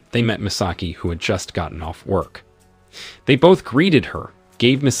coincidentally, they met Misaki, who had just gotten off work. They both greeted her,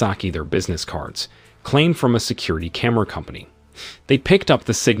 gave Misaki their business cards, claimed from a security camera company. They picked up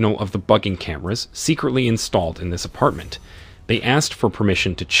the signal of the bugging cameras secretly installed in this apartment. They asked for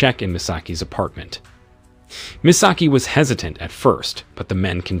permission to check in Misaki's apartment. Misaki was hesitant at first, but the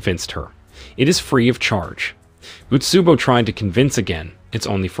men convinced her. It is free of charge. Utsubo tried to convince again. It's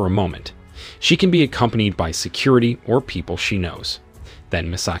only for a moment. She can be accompanied by security or people she knows. Then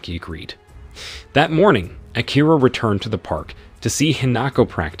Misaki agreed. That morning, Akira returned to the park to see Hinako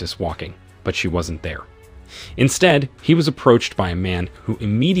practice walking, but she wasn't there. Instead, he was approached by a man who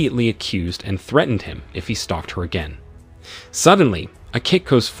immediately accused and threatened him if he stalked her again. Suddenly, a kick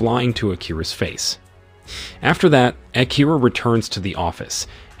goes flying to Akira's face. After that, Akira returns to the office,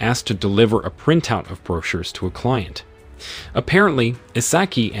 asked to deliver a printout of brochures to a client. Apparently,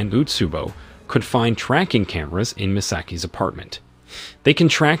 Isaki and Utsubo could find tracking cameras in Misaki's apartment. They can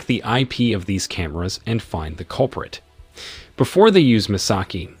track the IP of these cameras and find the culprit. Before they use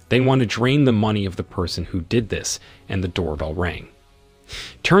Misaki, they want to drain the money of the person who did this, and the doorbell rang.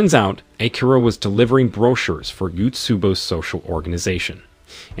 Turns out, Akira was delivering brochures for Utsubo's social organization,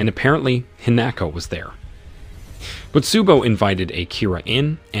 and apparently Hinako was there. Utsubo invited Akira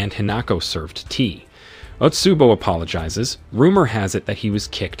in, and Hinako served tea. Utsubo apologizes. Rumor has it that he was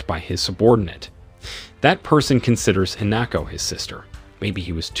kicked by his subordinate. That person considers Hinako his sister. Maybe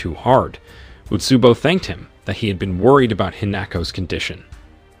he was too hard. Utsubo thanked him that he had been worried about Hinako's condition.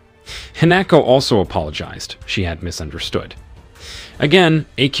 Hinako also apologized. She had misunderstood. Again,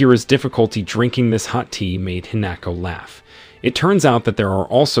 Akira's difficulty drinking this hot tea made Hinako laugh. It turns out that there are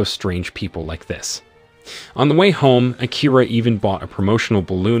also strange people like this. On the way home, Akira even bought a promotional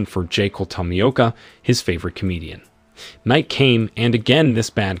balloon for Jekyll Tomioka, his favorite comedian. Night came, and again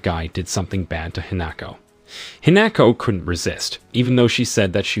this bad guy did something bad to Hinako. Hinako couldn't resist, even though she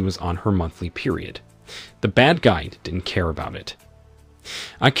said that she was on her monthly period. The bad guy didn't care about it.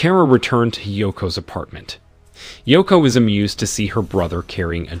 Akira returned to Yoko's apartment. Yoko is amused to see her brother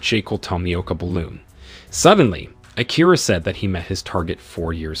carrying a Jekyll Tomioka balloon. Suddenly, Akira said that he met his target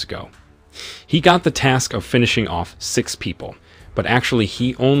 4 years ago. He got the task of finishing off 6 people, but actually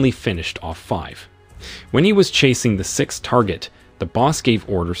he only finished off 5. When he was chasing the 6th target, the boss gave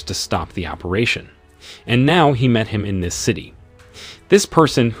orders to stop the operation. And now he met him in this city. This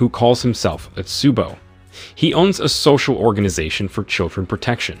person, who calls himself Utsubo, he owns a social organization for children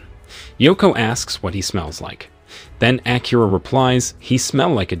protection. Yoko asks what he smells like. Then Akira replies, he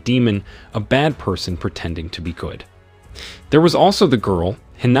smelled like a demon, a bad person pretending to be good. There was also the girl,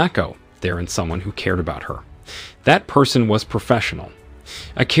 Hinako, there, and someone who cared about her. That person was professional.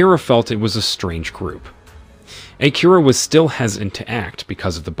 Akira felt it was a strange group. Akira was still hesitant to act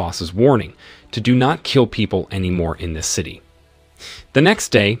because of the boss's warning to do not kill people anymore in this city. The next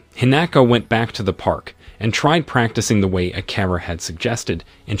day, Hinako went back to the park and tried practicing the way Akira had suggested,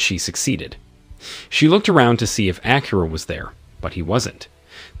 and she succeeded. She looked around to see if Akira was there, but he wasn't.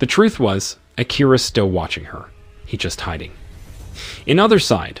 The truth was, Akira's still watching her. He's just hiding. In other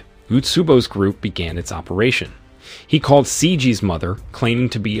side, Utsubo's group began its operation. He called Seiji's mother, claiming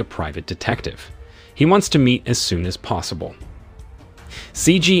to be a private detective. He wants to meet as soon as possible.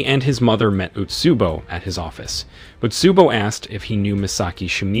 Seiji and his mother met Utsubo at his office. Utsubo asked if he knew Misaki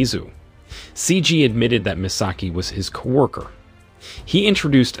Shimizu. Seiji admitted that Misaki was his co-worker. He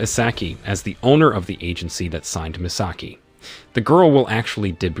introduced Isaki as the owner of the agency that signed Misaki. The girl will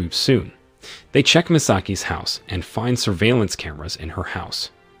actually debut soon. They check Misaki's house and find surveillance cameras in her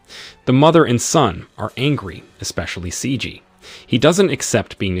house. The mother and son are angry, especially Seiji. He doesn't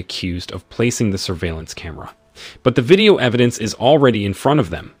accept being accused of placing the surveillance camera. But the video evidence is already in front of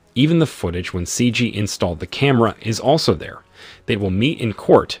them. Even the footage when Seiji installed the camera is also there. They will meet in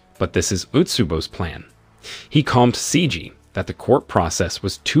court, but this is Utsubo's plan. He calmed Seiji that the court process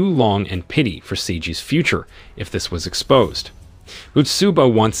was too long and pity for Seiji's future if this was exposed.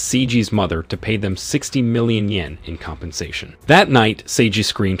 Utsubo wants Seiji's mother to pay them 60 million yen in compensation. That night, Seiji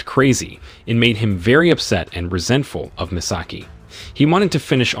screamed crazy. It made him very upset and resentful of Misaki. He wanted to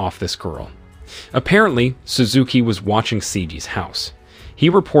finish off this girl. Apparently, Suzuki was watching Seiji's house. He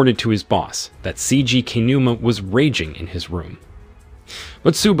reported to his boss that Seiji Kinuma was raging in his room.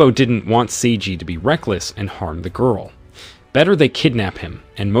 Utsubo didn't want Seiji to be reckless and harm the girl. Better they kidnap him,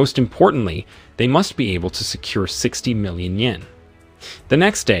 and most importantly, they must be able to secure 60 million yen. The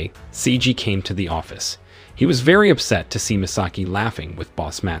next day, Seiji came to the office. He was very upset to see Misaki laughing with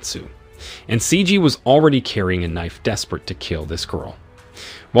Boss Matsu, and Seiji was already carrying a knife, desperate to kill this girl.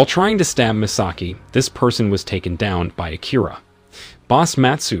 While trying to stab Misaki, this person was taken down by Akira. Boss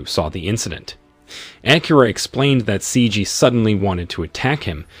Matsu saw the incident. Akira explained that Seiji suddenly wanted to attack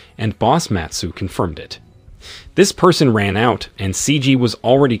him, and Boss Matsu confirmed it. This person ran out, and Seiji was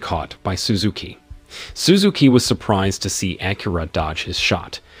already caught by Suzuki. Suzuki was surprised to see Akira dodge his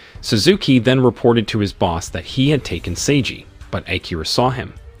shot. Suzuki then reported to his boss that he had taken Seiji, but Akira saw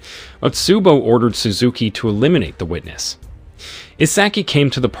him. Utsubo ordered Suzuki to eliminate the witness. Isaki came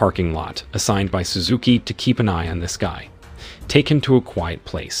to the parking lot, assigned by Suzuki to keep an eye on this guy. Take him to a quiet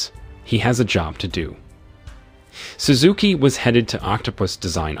place. He has a job to do. Suzuki was headed to Octopus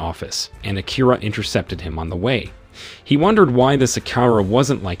Design office, and Akira intercepted him on the way. He wondered why this Akira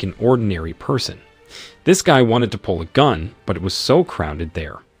wasn't like an ordinary person. This guy wanted to pull a gun, but it was so crowded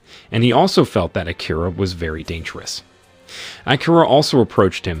there. And he also felt that Akira was very dangerous. Akira also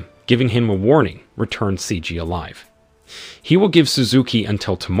approached him, giving him a warning: return Seiji alive. He will give Suzuki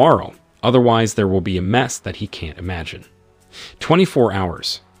until tomorrow. Otherwise, there will be a mess that he can't imagine. 24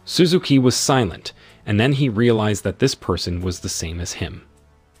 hours. Suzuki was silent, and then he realized that this person was the same as him.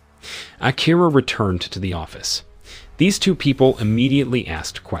 Akira returned to the office. These two people immediately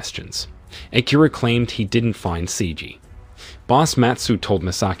asked questions. Akira claimed he didn't find Seiji. Boss Matsu told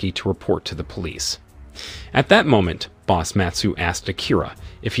Misaki to report to the police. At that moment, Boss Matsu asked Akira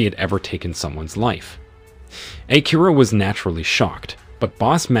if he had ever taken someone's life. Akira was naturally shocked, but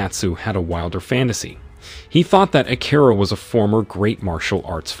Boss Matsu had a wilder fantasy. He thought that Akira was a former great martial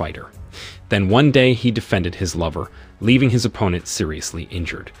arts fighter. Then one day he defended his lover, leaving his opponent seriously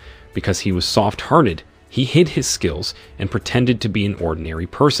injured. Because he was soft-hearted, he hid his skills and pretended to be an ordinary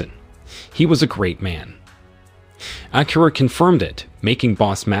person. He was a great man. Akira confirmed it, making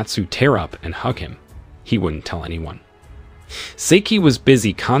Boss Matsu tear up and hug him. He wouldn't tell anyone. Seiki was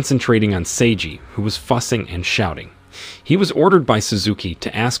busy concentrating on Seiji, who was fussing and shouting. He was ordered by Suzuki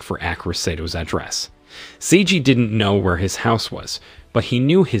to ask for Akira Sato's address. Seiji didn't know where his house was, but he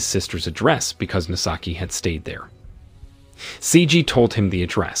knew his sister's address because Misaki had stayed there. Seiji told him the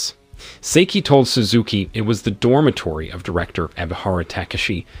address. Seiki told Suzuki it was the dormitory of director Ebihara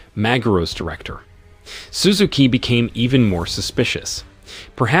Takeshi, Maguro's director. Suzuki became even more suspicious.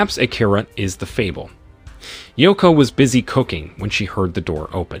 Perhaps Akira is the fable. Yoko was busy cooking when she heard the door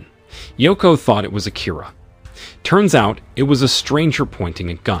open. Yoko thought it was Akira. Turns out it was a stranger pointing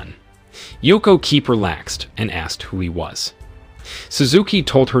a gun. Yoko kept relaxed and asked who he was. Suzuki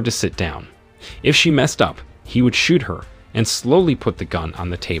told her to sit down. If she messed up, he would shoot her and slowly put the gun on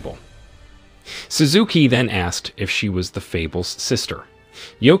the table. Suzuki then asked if she was the fable's sister.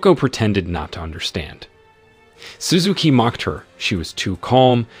 Yoko pretended not to understand. Suzuki mocked her. She was too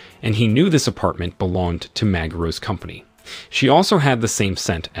calm, and he knew this apartment belonged to Maguro's company. She also had the same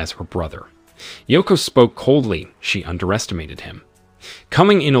scent as her brother. Yoko spoke coldly. She underestimated him.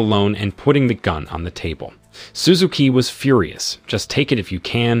 Coming in alone and putting the gun on the table. Suzuki was furious. Just take it if you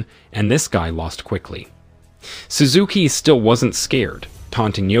can, and this guy lost quickly. Suzuki still wasn't scared,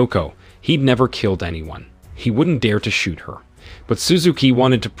 taunting Yoko. He'd never killed anyone. He wouldn't dare to shoot her. But Suzuki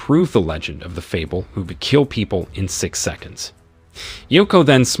wanted to prove the legend of the fable who could kill people in 6 seconds. Yoko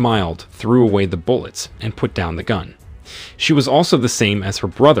then smiled, threw away the bullets, and put down the gun. She was also the same as her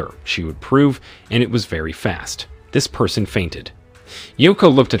brother, she would prove, and it was very fast. This person fainted.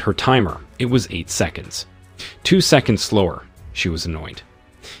 Yoko looked at her timer. It was 8 seconds. 2 seconds slower. She was annoyed.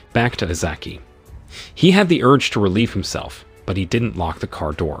 Back to Izaki. He had the urge to relieve himself, but he didn't lock the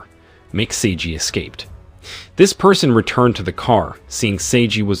car door. Seiji escaped. This person returned to the car, seeing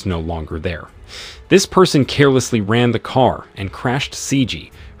Seiji was no longer there. This person carelessly ran the car and crashed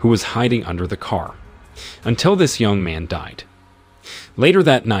Seiji, who was hiding under the car, until this young man died. Later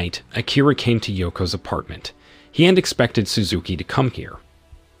that night, Akira came to Yoko's apartment. He had expected Suzuki to come here.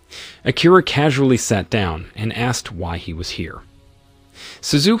 Akira casually sat down and asked why he was here.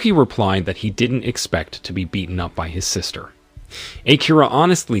 Suzuki replied that he didn't expect to be beaten up by his sister. Akira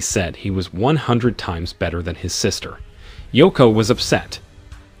honestly said he was 100 times better than his sister. Yoko was upset.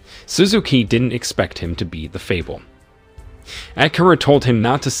 Suzuki didn't expect him to be the fable. Akira told him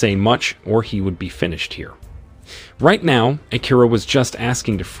not to say much or he would be finished here. Right now, Akira was just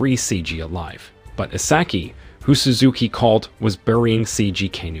asking to free Seiji alive, but Isaki, who Suzuki called, was burying Seiji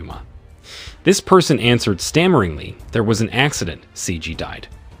Kenuma. This person answered stammeringly, there was an accident, Seiji died.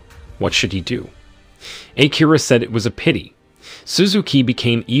 What should he do? Akira said it was a pity. Suzuki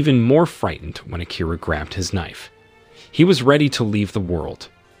became even more frightened when Akira grabbed his knife. He was ready to leave the world,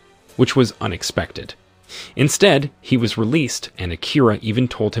 which was unexpected. Instead, he was released, and Akira even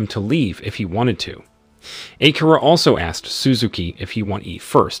told him to leave if he wanted to. Akira also asked Suzuki if he wanted to eat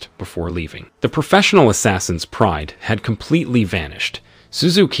first before leaving. The professional assassin's pride had completely vanished.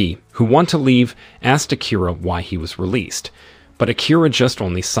 Suzuki, who wanted to leave, asked Akira why he was released, but Akira just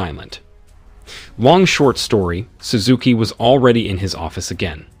only silent. Long short story, Suzuki was already in his office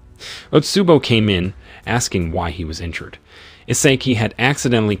again. Otsubo came in, asking why he was injured. Isaki had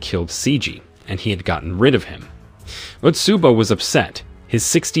accidentally killed Seiji, and he had gotten rid of him. Otsubo was upset. His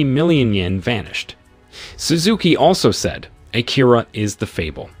 60 million yen vanished. Suzuki also said, Akira is the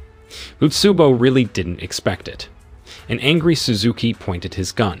fable. Otsubo really didn't expect it. An angry Suzuki pointed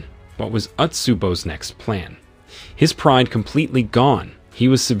his gun. What was Otsubo's next plan? His pride completely gone. He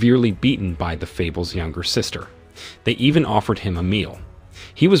was severely beaten by the fable's younger sister. They even offered him a meal.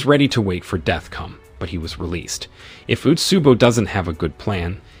 He was ready to wait for death come, but he was released. If Otsubo doesn't have a good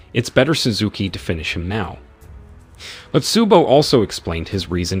plan, it's better Suzuki to finish him now. Otsubo also explained his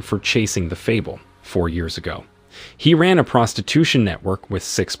reason for chasing the fable 4 years ago. He ran a prostitution network with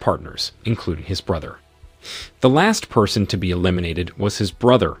 6 partners, including his brother. The last person to be eliminated was his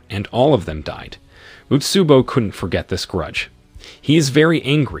brother, and all of them died. Utsubo couldn't forget this grudge. He is very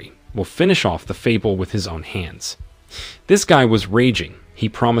angry, will finish off the fable with his own hands. This guy was raging. He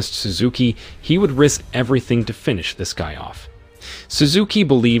promised Suzuki he would risk everything to finish this guy off. Suzuki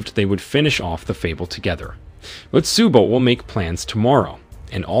believed they would finish off the fable together. Utsubo will make plans tomorrow,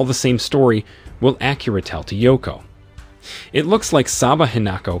 and all the same story will Akira tell to Yoko. It looks like Saba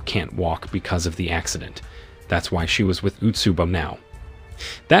Hinako can't walk because of the accident. That's why she was with Utsubo now.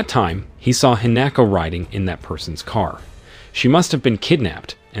 That time, he saw Hinako riding in that person's car. She must have been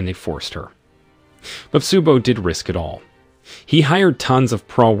kidnapped, and they forced her. But Utsubo did risk it all. He hired tons of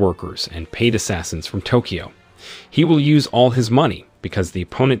pro workers and paid assassins from Tokyo. He will use all his money, because the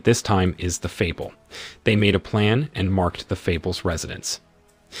opponent this time is the Fable. They made a plan and marked the Fable's residence.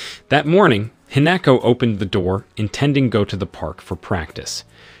 That morning, Hinako opened the door, intending to go to the park for practice.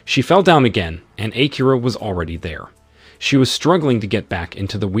 She fell down again, and Akira was already there. She was struggling to get back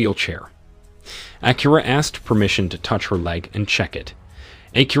into the wheelchair. Akira asked permission to touch her leg and check it.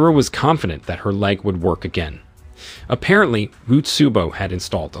 Akira was confident that her leg would work again. Apparently, Utsubo had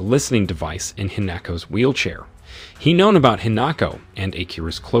installed a listening device in Hinako's wheelchair. He known about Hinako and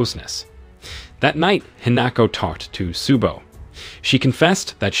Akira's closeness. That night, Hinako talked to Utsubo. She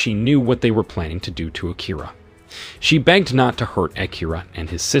confessed that she knew what they were planning to do to Akira. She begged not to hurt Akira and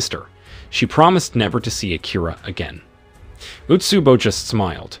his sister. She promised never to see Akira again. Utsubo just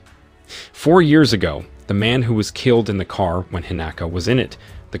smiled. 4 years ago, the man who was killed in the car when Hinako was in it,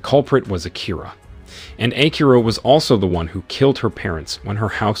 the culprit was Akira. And Akira was also the one who killed her parents when her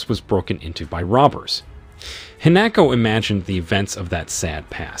house was broken into by robbers. Hinako imagined the events of that sad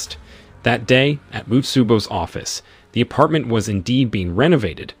past. That day, at Utsubo's office, the apartment was indeed being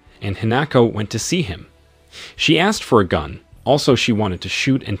renovated, and Hinako went to see him. She asked for a gun. Also, she wanted to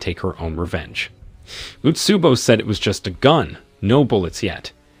shoot and take her own revenge. Utsubo said it was just a gun, no bullets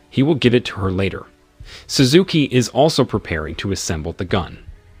yet. He will give it to her later. Suzuki is also preparing to assemble the gun.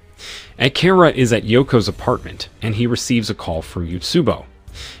 Akira is at Yoko's apartment, and he receives a call from Utsubo.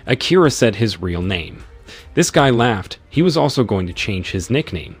 Akira said his real name. This guy laughed. He was also going to change his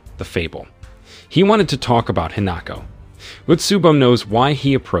nickname, the Fable. He wanted to talk about Hinako. Utsubo knows why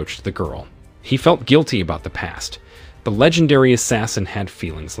he approached the girl. He felt guilty about the past. The legendary assassin had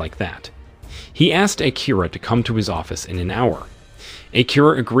feelings like that. He asked Akira to come to his office in an hour.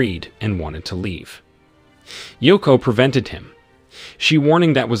 Akira agreed and wanted to leave. Yoko prevented him. She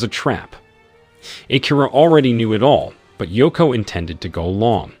warning that was a trap. Akira already knew it all, but Yoko intended to go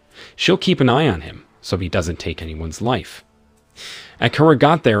along. She'll keep an eye on him, so he doesn't take anyone's life. Akira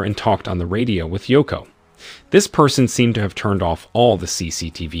got there and talked on the radio with Yoko. This person seemed to have turned off all the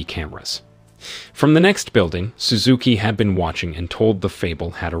CCTV cameras. From the next building, Suzuki had been watching and told the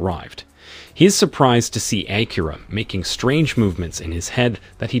Fable had arrived. He is surprised to see Akira making strange movements in his head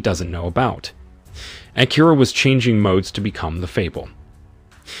that he doesn't know about. Akira was changing modes to become the Fable.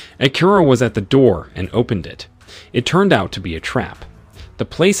 Akira was at the door and opened it. It turned out to be a trap. The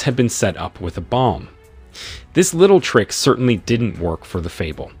place had been set up with a bomb. This little trick certainly didn't work for the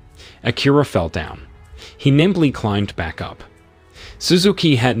Fable. Akira fell down. He nimbly climbed back up.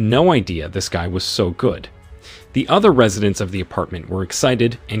 Suzuki had no idea this guy was so good. The other residents of the apartment were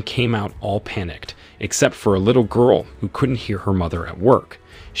excited and came out all panicked, except for a little girl who couldn't hear her mother at work.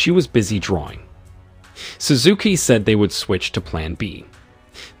 She was busy drawing. Suzuki said they would switch to Plan B.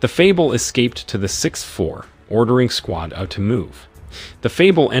 The Fable escaped to the 6th floor, ordering squad out to move. The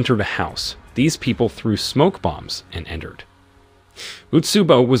Fable entered a house. These people threw smoke bombs and entered.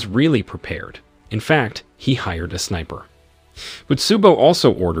 Utsubo was really prepared. In fact, he hired a sniper. Utsubo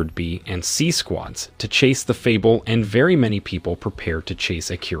also ordered B and C squads to chase the Fable, and very many people prepared to chase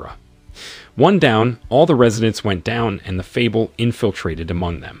Akira. One down, all the residents went down and the Fable infiltrated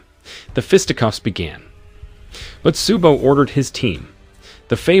among them. The fisticuffs began. Utsubo ordered his team.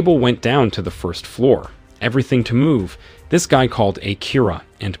 The Fable went down to the 1st floor. Everything to move. This guy called Akira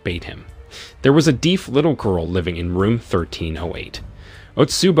and bait him. There was a deaf little girl living in room 1308.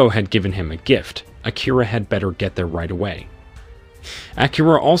 Utsubo had given him a gift. Akira had better get there right away.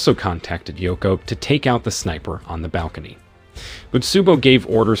 Akira also contacted Yoko to take out the sniper on the balcony. Utsubo gave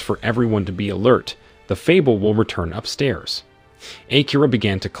orders for everyone to be alert. The Fable will return upstairs. Akira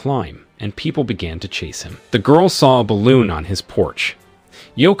began to climb, and people began to chase him. The girl saw a balloon on his porch.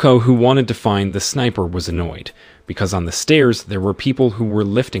 Yoko, who wanted to find the sniper, was annoyed, because on the stairs there were people who were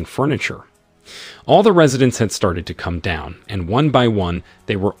lifting furniture. All the residents had started to come down, and one by one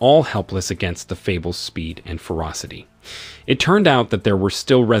they were all helpless against the Fable's speed and ferocity. It turned out that there were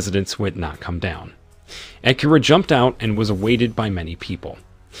still residents who had not come down. Akira jumped out and was awaited by many people.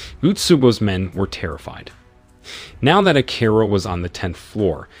 Utsubo's men were terrified. Now that Akira was on the 10th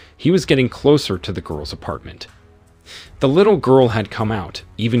floor, he was getting closer to the girl's apartment. The little girl had come out,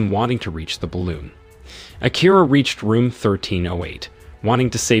 even wanting to reach the balloon. Akira reached room 1308, wanting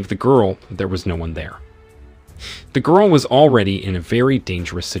to save the girl, but there was no one there. The girl was already in a very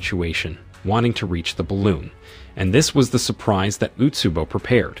dangerous situation, wanting to reach the balloon, and this was the surprise that Utsubo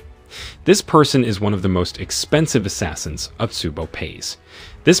prepared. This person is one of the most expensive assassins Utsubo pays.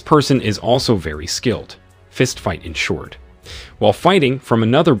 This person is also very skilled. Fist fight ensured. While fighting from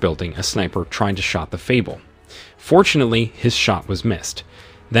another building, a sniper tried to shot the Fable. Fortunately, his shot was missed.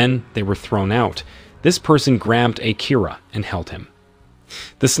 Then they were thrown out. This person grabbed Akira and held him.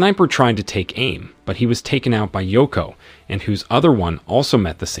 The sniper tried to take aim, but he was taken out by Yoko, and whose other one also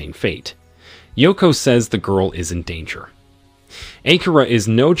met the same fate. Yoko says the girl is in danger. Akira is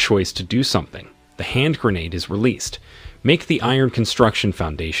no choice to do something. The hand grenade is released. Make the iron construction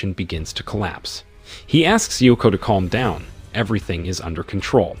foundation begins to collapse. He asks Yoko to calm down. Everything is under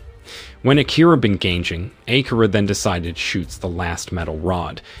control. When Akira been engaging, Akira then decided shoots the last metal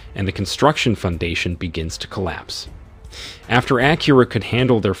rod, and the construction foundation begins to collapse. After Akira could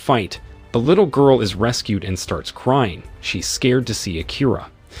handle their fight, the little girl is rescued and starts crying. She's scared to see Akira.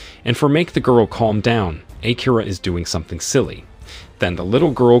 And for make the girl calm down, Akira is doing something silly. Then the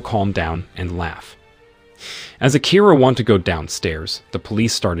little girl calmed down and laugh. As Akira wanted to go downstairs, the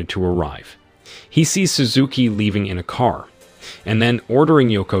police started to arrive. He sees Suzuki leaving in a car, and then ordering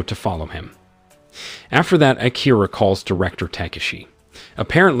Yoko to follow him. After that, Akira calls director Takeshi.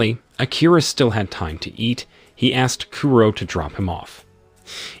 Apparently, Akira still had time to eat. He asked Kuro to drop him off.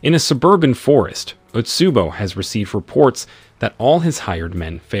 In a suburban forest, Utsubo has received reports that all his hired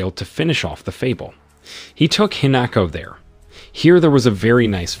men failed to finish off the Fable. He took Hinako there. Here there was a very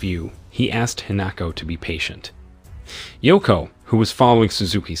nice view. He asked Hinako to be patient. Yoko, who was following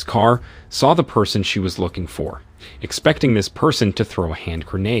Suzuki's car, saw the person she was looking for, expecting this person to throw a hand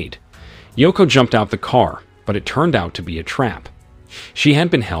grenade. Yoko jumped out the car, but it turned out to be a trap. She had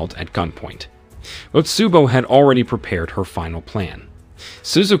been held at gunpoint. Utsubo had already prepared her final plan.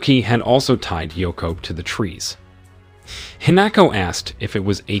 Suzuki had also tied Yoko to the trees. Hinako asked if it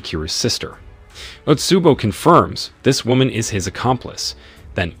was Akira's sister. Utsubo confirms this woman is his accomplice.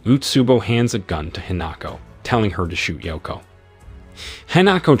 Then Utsubo hands a gun to Hinako, telling her to shoot Yoko.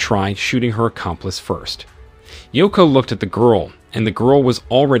 Hinako tried shooting her accomplice first. Yoko looked at the girl, and the girl was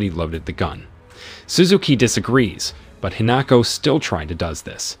already loaded the gun. Suzuki disagrees, but Hinako still tried to do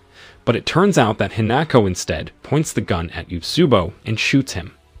this. But it turns out that Hinako instead points the gun at Utsubo and shoots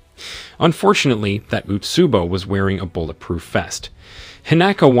him. Unfortunately, that Utsubo was wearing a bulletproof vest.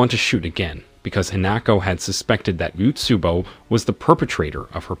 Hinako wanted to shoot again, because Hinako had suspected that Utsubo was the perpetrator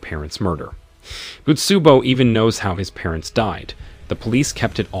of her parents' murder. Utsubo even knows how his parents died. The police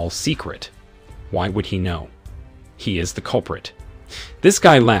kept it all secret. Why would he know? He is the culprit. This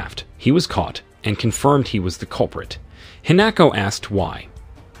guy laughed. He was caught, and confirmed he was the culprit. Hinako asked why.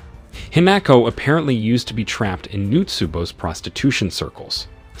 Hinako apparently used to be trapped in Utsubo's prostitution circles.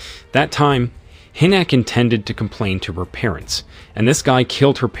 That time, Hinako intended to complain to her parents, and this guy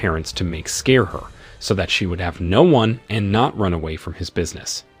killed her parents to scare her, so that she would have no one and not run away from his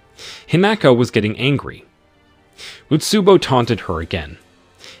business. Hinako was getting angry. Utsubo taunted her again.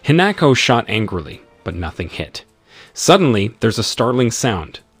 Hinako shot angrily, but nothing hit. Suddenly, there's a startling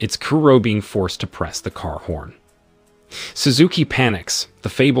sound. It's Kuro being forced to press the car horn. Suzuki panics. The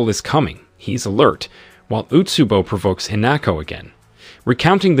Fable is coming. He's alert, while Utsubo provokes Hinako again,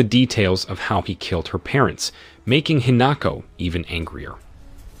 recounting the details of how he killed her parents, making Hinako even angrier.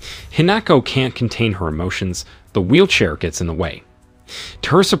 Hinako can't contain her emotions. The wheelchair gets in the way.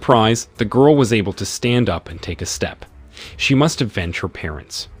 To her surprise, the girl was able to stand up and take a step. She must avenge her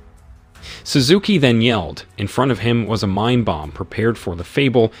parents. Suzuki then yelled. In front of him was a mine bomb prepared for the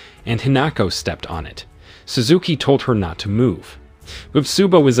Fable, and Hinako stepped on it. Suzuki told her not to move.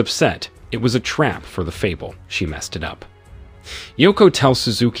 Utsubo is upset. It was a trap for the Fable. She messed it up. Yoko tells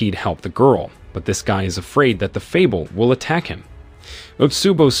Suzuki to help the girl, but this guy is afraid that the Fable will attack him.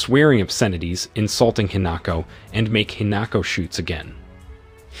 Utsubo swearing obscenities, insulting Hinako, and make Hinako shoots again.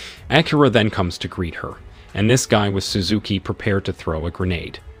 Akira then comes to greet her, and this guy with Suzuki prepared to throw a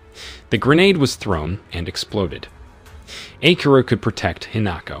grenade. The grenade was thrown and exploded. Akira could protect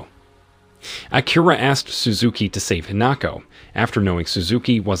Hinako. Akira asked Suzuki to save Hinako, after knowing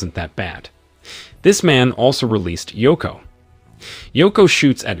Suzuki wasn't that bad. This man also released Yoko. Yoko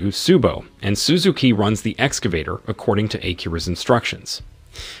shoots at Utsubo, and Suzuki runs the excavator according to Akira's instructions.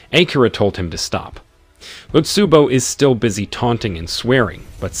 Akira told him to stop. Utsubo is still busy taunting and swearing,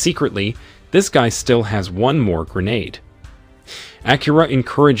 but secretly, this guy still has one more grenade. Akira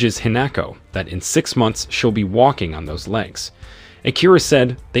encourages Hinako that in 6 months she'll be walking on those legs. Akira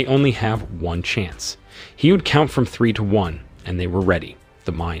said they only have one chance. He would count from 3 to 1, and they were ready.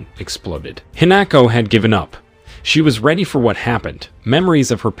 The mine exploded. Hinako had given up. She was ready for what happened.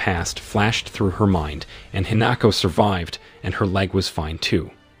 Memories of her past flashed through her mind, and Hinako survived, and her leg was fine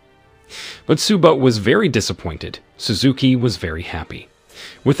too. But Tsuba was very disappointed. Suzuki was very happy.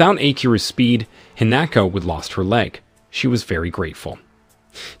 Without Akira's speed, Hinako would lost her leg. She was very grateful.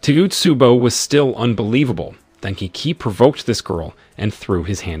 To Tsuba was still unbelievable. Then Kiki provoked this girl and threw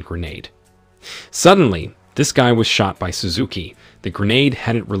his hand grenade. Suddenly, this guy was shot by Suzuki. The grenade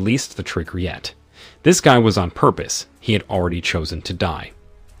hadn't released the trigger yet. This guy was on purpose. He had already chosen to die.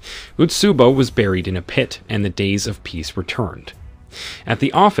 Utsubo was buried in a pit, and the days of peace returned. At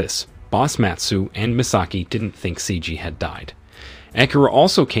the office, Boss Matsu and Misaki didn't think Seiji had died. Akira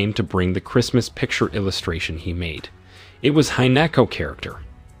also came to bring the Christmas picture illustration he made. It was Hinako character.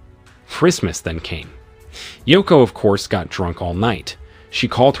 Christmas then came. Yoko, of course, got drunk all night. She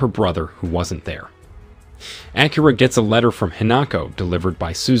called her brother, who wasn't there. Akira gets a letter from Hinako delivered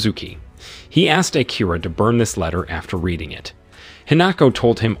by Suzuki. He asked Akira to burn this letter after reading it. Hinako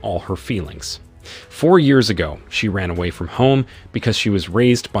told him all her feelings. 4 years ago, she ran away from home because she was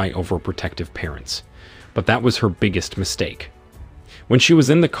raised by overprotective parents. But that was her biggest mistake. When she was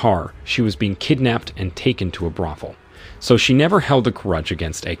in the car, she was being kidnapped and taken to a brothel. So she never held a grudge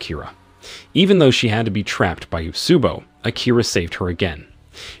against Akira. Even though she had to be trapped by Utsubo, Akira saved her again.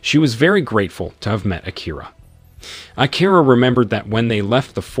 She was very grateful to have met Akira. Akira remembered that when they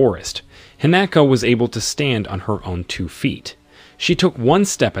left the forest, Hinako was able to stand on her own 2 feet. She took 1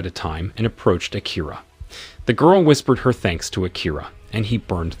 step at a time and approached Akira. The girl whispered her thanks to Akira, and he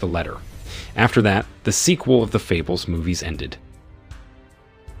burned the letter. After that, the sequel of the Fables movies ended.